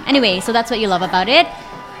 everything. Anyway, so that's what you love about it.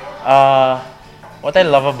 What I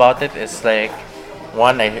love about it is like,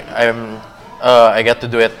 one, I get to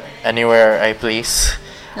do it anywhere I please.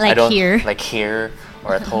 Like I don't, here. Like here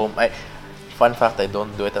or at home. Fun fact, I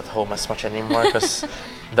don't do it at home as much anymore because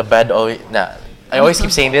the bed always. Nah, I always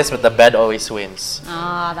keep saying this, but the bed always wins.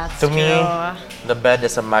 Ah, that's To true. me, the bed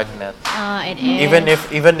is a magnet. It is.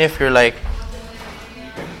 Even if you're like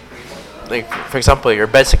for example, your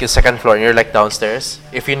bed's like in second floor and you're like downstairs.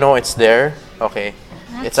 If you know it's there, okay,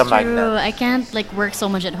 it's a That's magnet. true. I can't like work so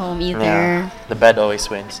much at home either. Yeah, the bed always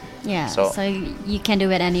wins. Yeah. So- So, you can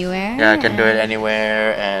do it anywhere. Yeah, I can do it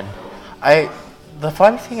anywhere, and the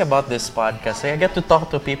fun thing about this podcast, I get to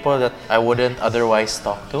talk to people that I wouldn't otherwise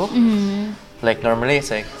talk to. Like normally,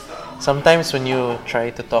 it's like sometimes when you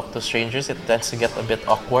try to talk to strangers, it tends to get a bit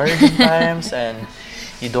awkward sometimes, and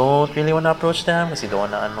you don't really want to approach them because you don't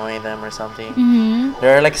want to annoy them or something.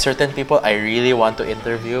 There are like certain people I really want to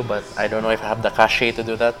interview, but I don't know if I have the cachet to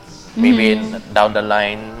do that. Maybe down the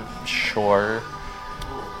line, sure.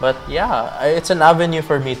 But yeah, it's an avenue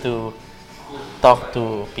for me to talk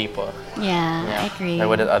to people. Yeah, I agree. I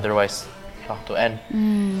wouldn't otherwise talk to. And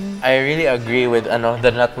I really agree with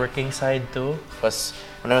the networking side too. Because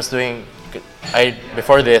when I was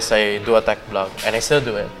before this, I do a tech blog, and I still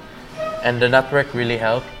do it. And the network really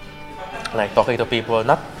helped, like talking to people.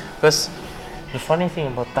 Not because the funny thing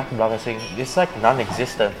about tech blog is it's like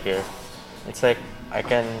non-existent here. It's like I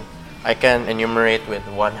can enumerate with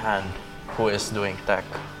one hand who is doing tech,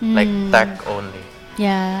 like tech only.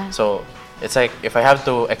 Yeah. So it's like if I have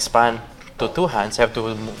to expand to two hands, I have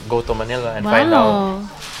to go to Manila and find out. Wow.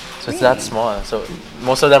 So it's that small. So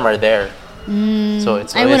most of them are there. So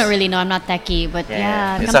it's I always, wouldn't really know. I'm not techie, but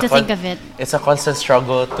It's come a to think of it, it's a constant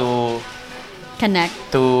struggle to connect.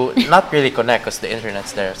 not really connect because the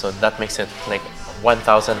internet's there, so that makes it like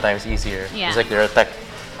 1,000 times easier. Yeah. It's like there are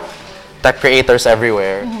tech creators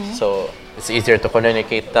everywhere, so it's easier to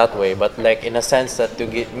communicate that way. But like in a sense that to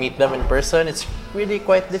meet them in person, it's really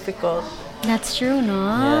quite difficult. That's true, no?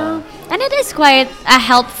 Yeah. And it is quite a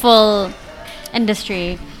helpful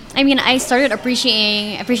industry. I mean, I started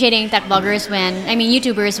appreciating tech bloggers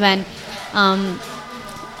YouTubers when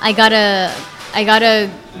I got a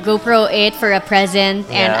GoPro 8 for a present,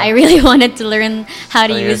 and Yeah. I really wanted to learn how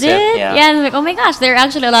to use it. Yeah. And I'm like, oh my gosh, there are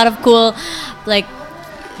actually a lot of cool like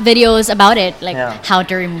videos about it, like Yeah. how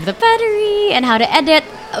to remove the battery and how to edit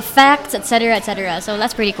effects, etc., etc. So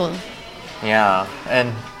that's pretty cool. Yeah,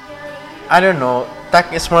 and I don't know,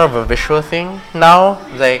 tech is more of a visual thing now.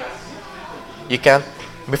 Like, you can't.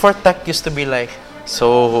 Before, tech used to be like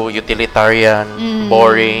so utilitarian,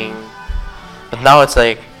 boring, but now it's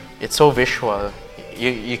like it's so visual.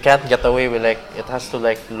 You can't get away with like it has to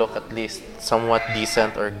like look at least somewhat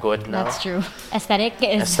decent or good now. That's true. Aesthetic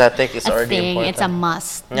is a already thing. important. It's a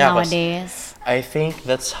must Yeah, 'cause nowadays. I think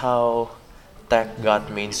that's how tech got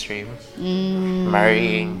mainstream.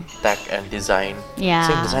 Marrying tech and design. Yeah.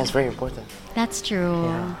 So design is very important. That's true.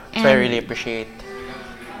 So I really appreciate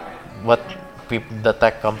what the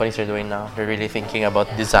tech companies are doing now. They're really thinking about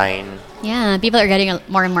design. Yeah, people are getting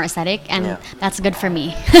more and more aesthetic, and Yeah. that's good for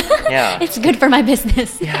me. Yeah. It's good for my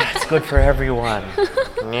business. Yeah, it's good for everyone.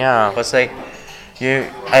 Yeah, cause like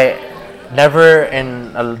I never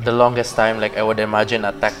in the longest time like I would imagine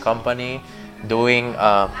a tech company doing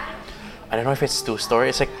I don't know if it's two-story.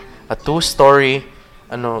 It's like a two-story,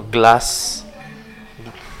 glass.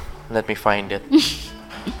 Let me find it.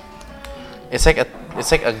 It's like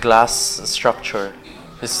a glass structure.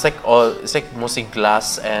 It's like mostly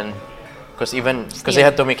glass, and because they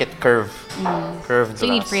had to make it curved glass. So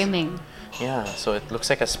you need framing. Yeah, so it looks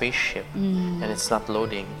like a spaceship, and it's not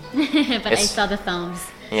loading. But I It's- saw the thumbs.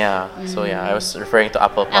 Yeah, so yeah, I was referring to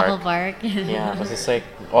Apple Park. Apple Park. Yeah, because it's like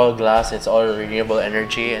all glass, it's all renewable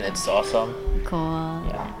energy, and it's awesome. Cool.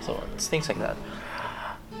 Yeah, so it's things like that.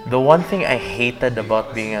 The one thing I hated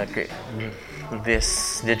about being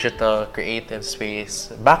this digital creative space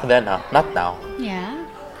back then, not now. Yeah.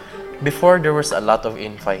 Before there was a lot of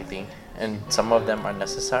infighting, and some of them are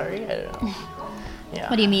necessary. I don't know. Yeah.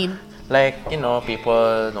 What do you mean? Like,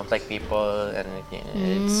 people don't like people, and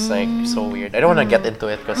it's like so weird. I don't want to get into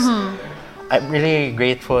it because I'm really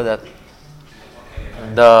grateful that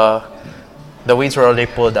the weeds were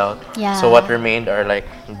already pulled out. Yeah. So what remained are like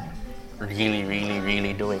really, really,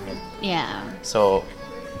 really doing it. Yeah. So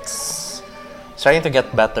it's starting to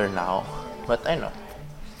get better now, but I know.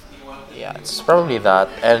 Yeah, it's probably that,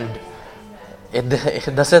 and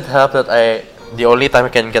it doesn't help that the only time I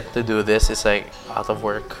can get to do this is like out of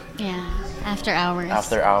work. Yeah. After hours.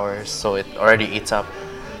 After hours, so it already eats up.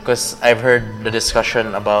 Because I've heard the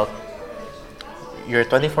discussion about your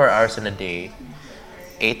 24 hours in a day,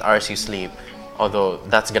 8 hours you sleep, although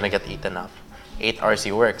that's gonna get eaten up. 8 hours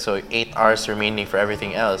you work, so 8 hours remaining for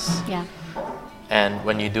everything else. Yeah. And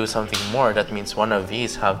when you do something more, that means one of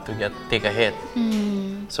these have to take a hit.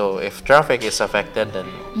 So if traffic is affected, then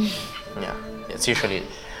yeah, it's usually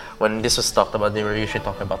when this was talked about, they were usually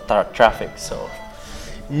talking about traffic. So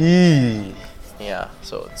yeah,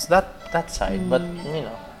 so it's that side, but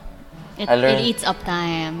It I learned- eats up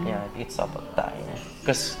time. yeah, it eats up a time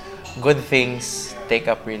because good things take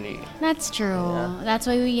up really. That's true. Yeah. That's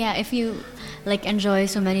why if you like enjoy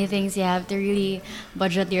so many things, you have to really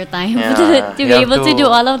budget your time Yeah, to be you have able to to- do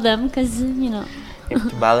all of them, because You have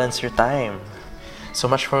to balance your time. So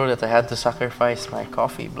much so that I had to sacrifice my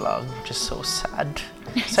coffee blog, which is so sad.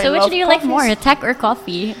 'Cause I So which love do you like more, coffees. tech or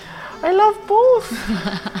coffee? I love both.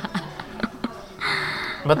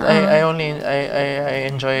 But I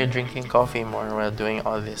enjoy drinking coffee more while doing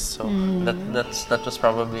all this. So that was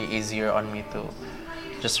probably easier on me to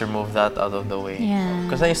just remove that out of the way. Yeah.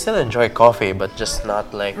 Because I still enjoy coffee, but just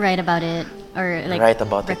not like Write about it, or like Write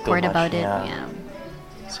about it too record much, about it. yeah.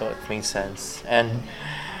 Yeah. So it makes sense. And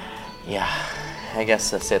yeah, I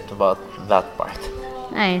guess that's it about that part.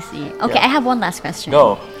 I see. Okay, Yeah. I have one last question.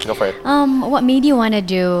 Go for it. What made you want to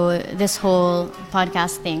do this whole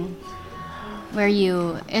podcast thing, where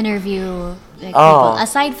you interview like, people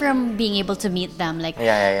aside from being able to meet them? Like,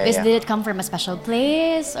 Yeah. did it come from a special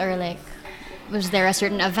place, or like, was there a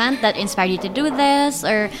certain event that inspired you to do this,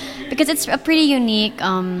 or because it's a pretty unique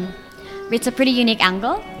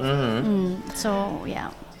angle? So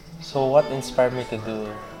yeah. So what inspired me to do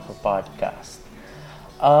a podcast?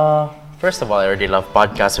 First of all, I already love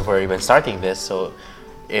podcasts before even starting this. So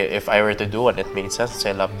if I were to do one, it made sense.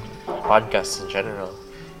 I love podcasts in general.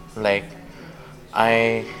 Like,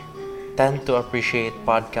 I tend to appreciate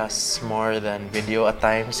podcasts more than video at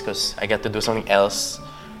times because I get to do something else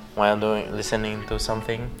while listening to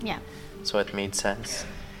something. Yeah. So it made sense.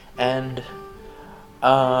 And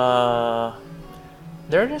there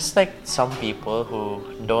are just like some people who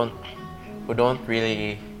don't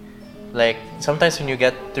really like. Sometimes when you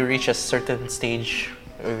get to reach a certain stage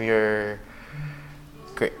of your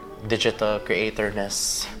digital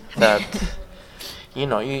creatorness, that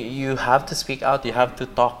you have to speak out, you have to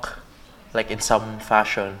talk like in some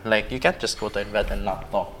fashion. Like you can't just go to an event and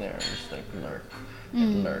not talk there, just like lurk.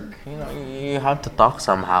 You have to talk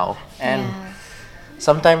somehow. And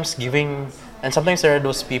sometimes there are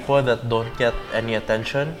those people that don't get any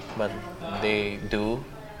attention, but they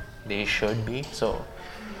should be. So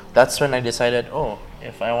that's when I decided,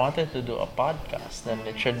 if I wanted to do a podcast, then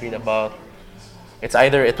it should be about,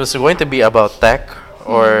 it was going to be about tech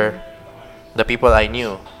or the people I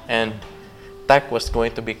knew. And tech was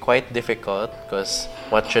going to be quite difficult because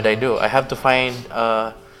what should I do? I have to find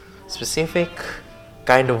a specific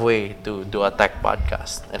kind of way to do a tech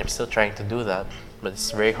podcast. And I'm still trying to do that, but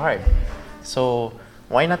it's very hard. So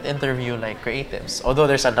why not interview like creatives? Although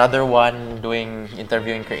there's another one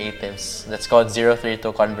interviewing creatives that's called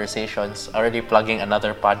 032 Conversations, already plugging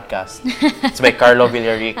another podcast. It's by Carlo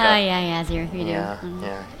Villarica. Yeah, 032.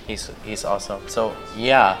 Yeah, he's awesome. So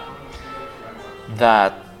yeah,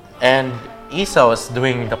 that. And Isa was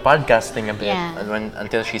doing the podcasting a bit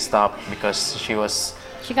until she stopped because she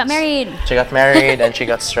got married. She got married and she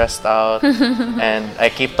got stressed out. And I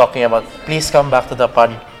keep talking about, please come back to the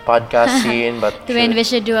podcast scene, but we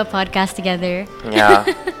should do a podcast together. Yeah,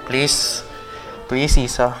 please,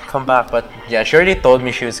 Isa, come back. But yeah, she already told me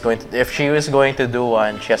if she was going to do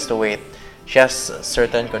one, she has to wait. She has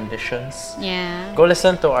certain conditions. Yeah. Go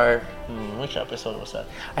listen to our which episode was that?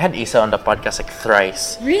 I had Isa on the podcast like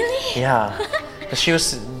thrice. Really? Yeah,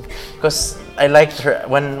 because I liked her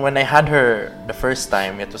when I had her the first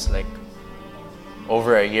time. It was like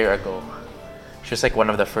over a year ago. She was like one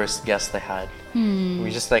of the first guests I had. We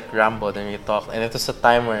just like rambled and we talked, and it was a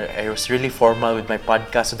time where I was really formal with my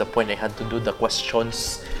podcast to the point I had to do the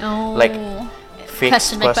questions, like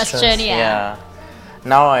fixed questions. Yeah.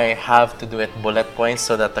 Now I have to do it bullet points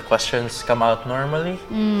so that the questions come out normally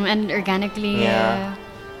and organically. Yeah.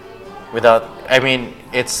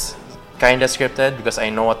 It's kind of scripted because I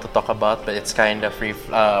know what to talk about, but it's kind of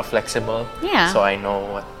flexible. Yeah. So I know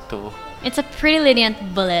what to. It's a pretty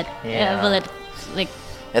lenient bullet.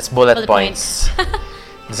 It's bullet points.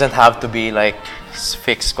 Doesn't have to be like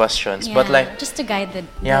fixed questions, but like just to guide the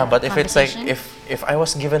but if it's like if I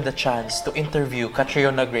was given the chance to interview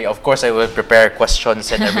Kathrynn Gray, of course I will prepare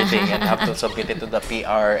questions and everything and have to submit it to the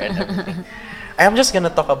PR and everything. I am just gonna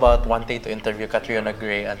talk about wanting to interview Kathrynn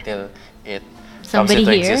Gray until it comes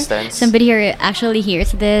into existence. Somebody here actually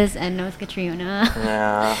hears this and knows Kathrynn.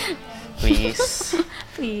 Yeah, please.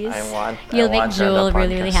 Please. You'll make Joel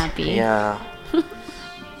really happy. Yeah.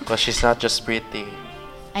 Because she's not just pretty.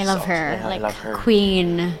 I love her. Yeah, I love her.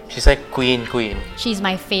 Queen. She's like queen. She's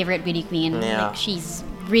my favorite beauty queen. Yeah. Like, she's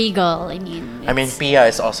regal. Pia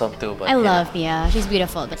is awesome too. But I love Pia. She's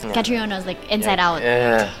beautiful. But Kathrynn is like inside out.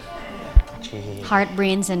 Yeah. Heart,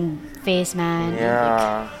 brains, and face, man.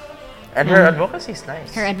 Yeah. And her advocacy is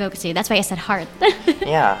nice. Her advocacy. That's why I said heart.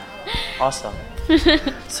 Yeah. Awesome.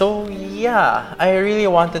 So yeah, I really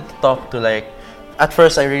wanted to talk to at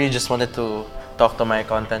first I really just wanted to talk to my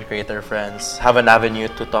content creator friends, have an avenue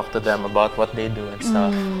to talk to them about what they do and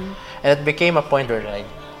stuff. And it became a point where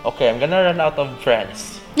okay, I'm gonna run out of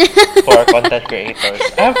friends for content creators.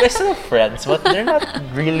 I still have friends, but they're not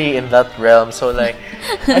really in that realm. So I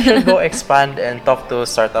should go expand and talk to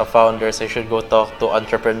startup founders. I should go talk to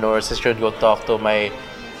entrepreneurs. I should go talk to my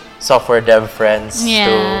software dev friends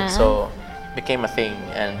too. So became a thing,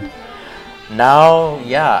 and now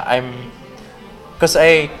because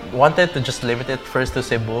I wanted to just limit it first to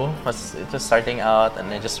Cebu, because it was starting out,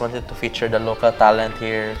 and I just wanted to feature the local talent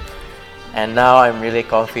here. And now I'm really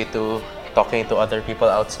comfy to talking to other people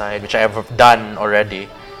outside, which I have done already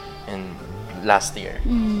in last year.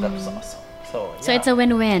 That was awesome. So it's a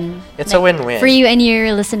win-win. It's a win-win for you and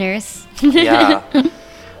your listeners. Yeah.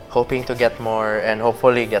 Hoping to get more and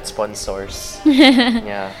hopefully get sponsors.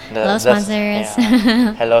 Yeah. Hello, sponsors.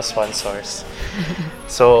 Yeah. Hello, sponsors.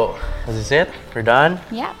 So, this is it. We're done?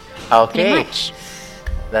 Yeah. Okay. Pretty much.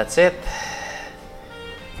 That's it.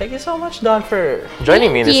 Thank you so much, Dawn, for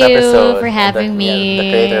joining me in this Thank you episode. for having me. The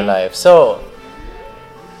Creator Life. So,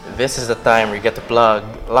 this is the time where you get to plug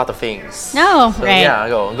a lot of things. No, So, right. yeah,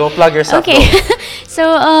 go plug yourself. Okay. Go. So,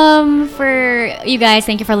 for you guys,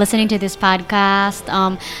 thank you for listening to this podcast.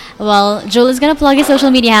 Well, Joel is gonna plug his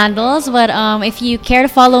social media handles, but if you care to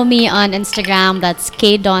follow me on Instagram, that's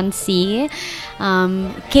KDonC.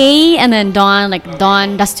 K and then Dawn, like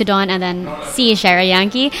Dawn, Dust to Dawn, and then C, Shara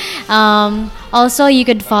Yankee. Also, you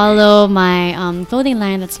could follow my clothing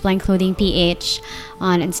line, that's Blank Clothing PH,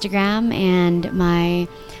 on Instagram, and my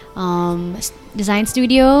design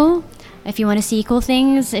studio. If you want to see cool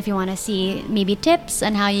things, if you want to see maybe tips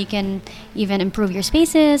on how you can even improve your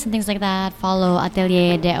spaces and things like that, follow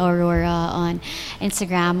Atelier de Aurora on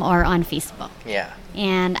Instagram or on Facebook. Yeah.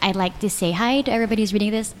 And I'd like to say hi to everybody who's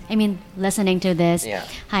reading this. I mean, listening to this. Yeah.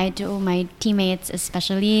 Hi to my teammates,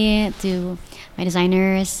 especially to my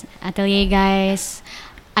designers, Atelier guys.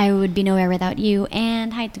 I would be nowhere without you.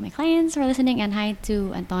 And hi to my clients who are listening, and hi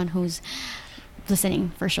to Anton who's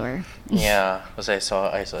listening for sure. Yeah, because I saw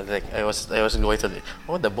like I was going to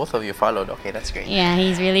the both of you followed. Okay, that's great. Yeah,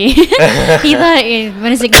 he's really he thought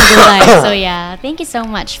when is it gonna go live? So yeah, thank you so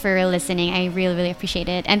much for listening. I really really appreciate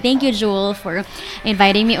it, and thank you, Jewel, for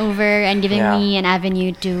inviting me over and giving Yeah. me an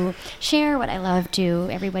avenue to share what I love to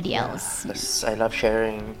everybody else. Yes, I love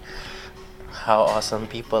sharing how awesome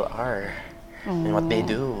people are and what they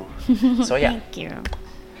do. So yeah, Thank you.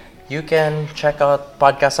 you can check out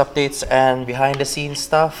podcast updates and behind the scenes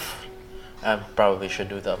stuff. I probably should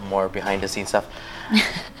do the more behind the scenes stuff.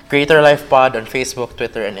 Creator Life Pod on Facebook,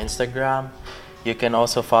 Twitter, and Instagram. You can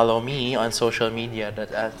also follow me on social media.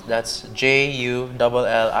 That's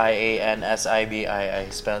JULLIANSIBI. I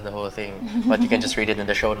spelled the whole thing, but you can just read it in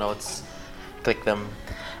the show notes. Click them.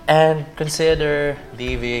 And consider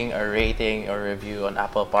leaving a rating or review on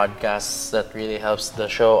Apple Podcasts. That really helps the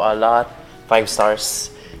show a lot. 5 stars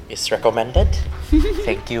is recommended.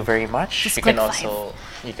 Thank you very much. Just You can click 5.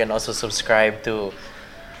 you can also subscribe to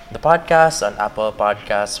the podcast on Apple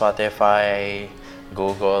Podcasts, Spotify,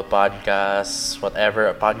 Google Podcasts,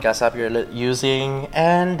 whatever podcast app you're using,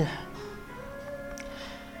 and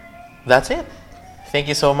that's it. Thank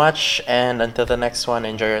you so much, and until the next one,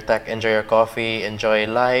 enjoy your tech, enjoy your coffee, enjoy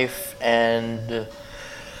life, and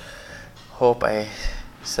hope I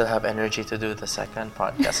still have energy to do the second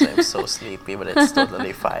podcast. I'm so sleepy, but it's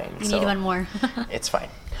totally fine. We need one more. It's fine.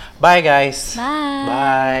 Bye, guys. Bye.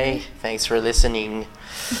 Bye. Thanks for listening.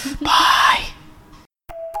 Bye.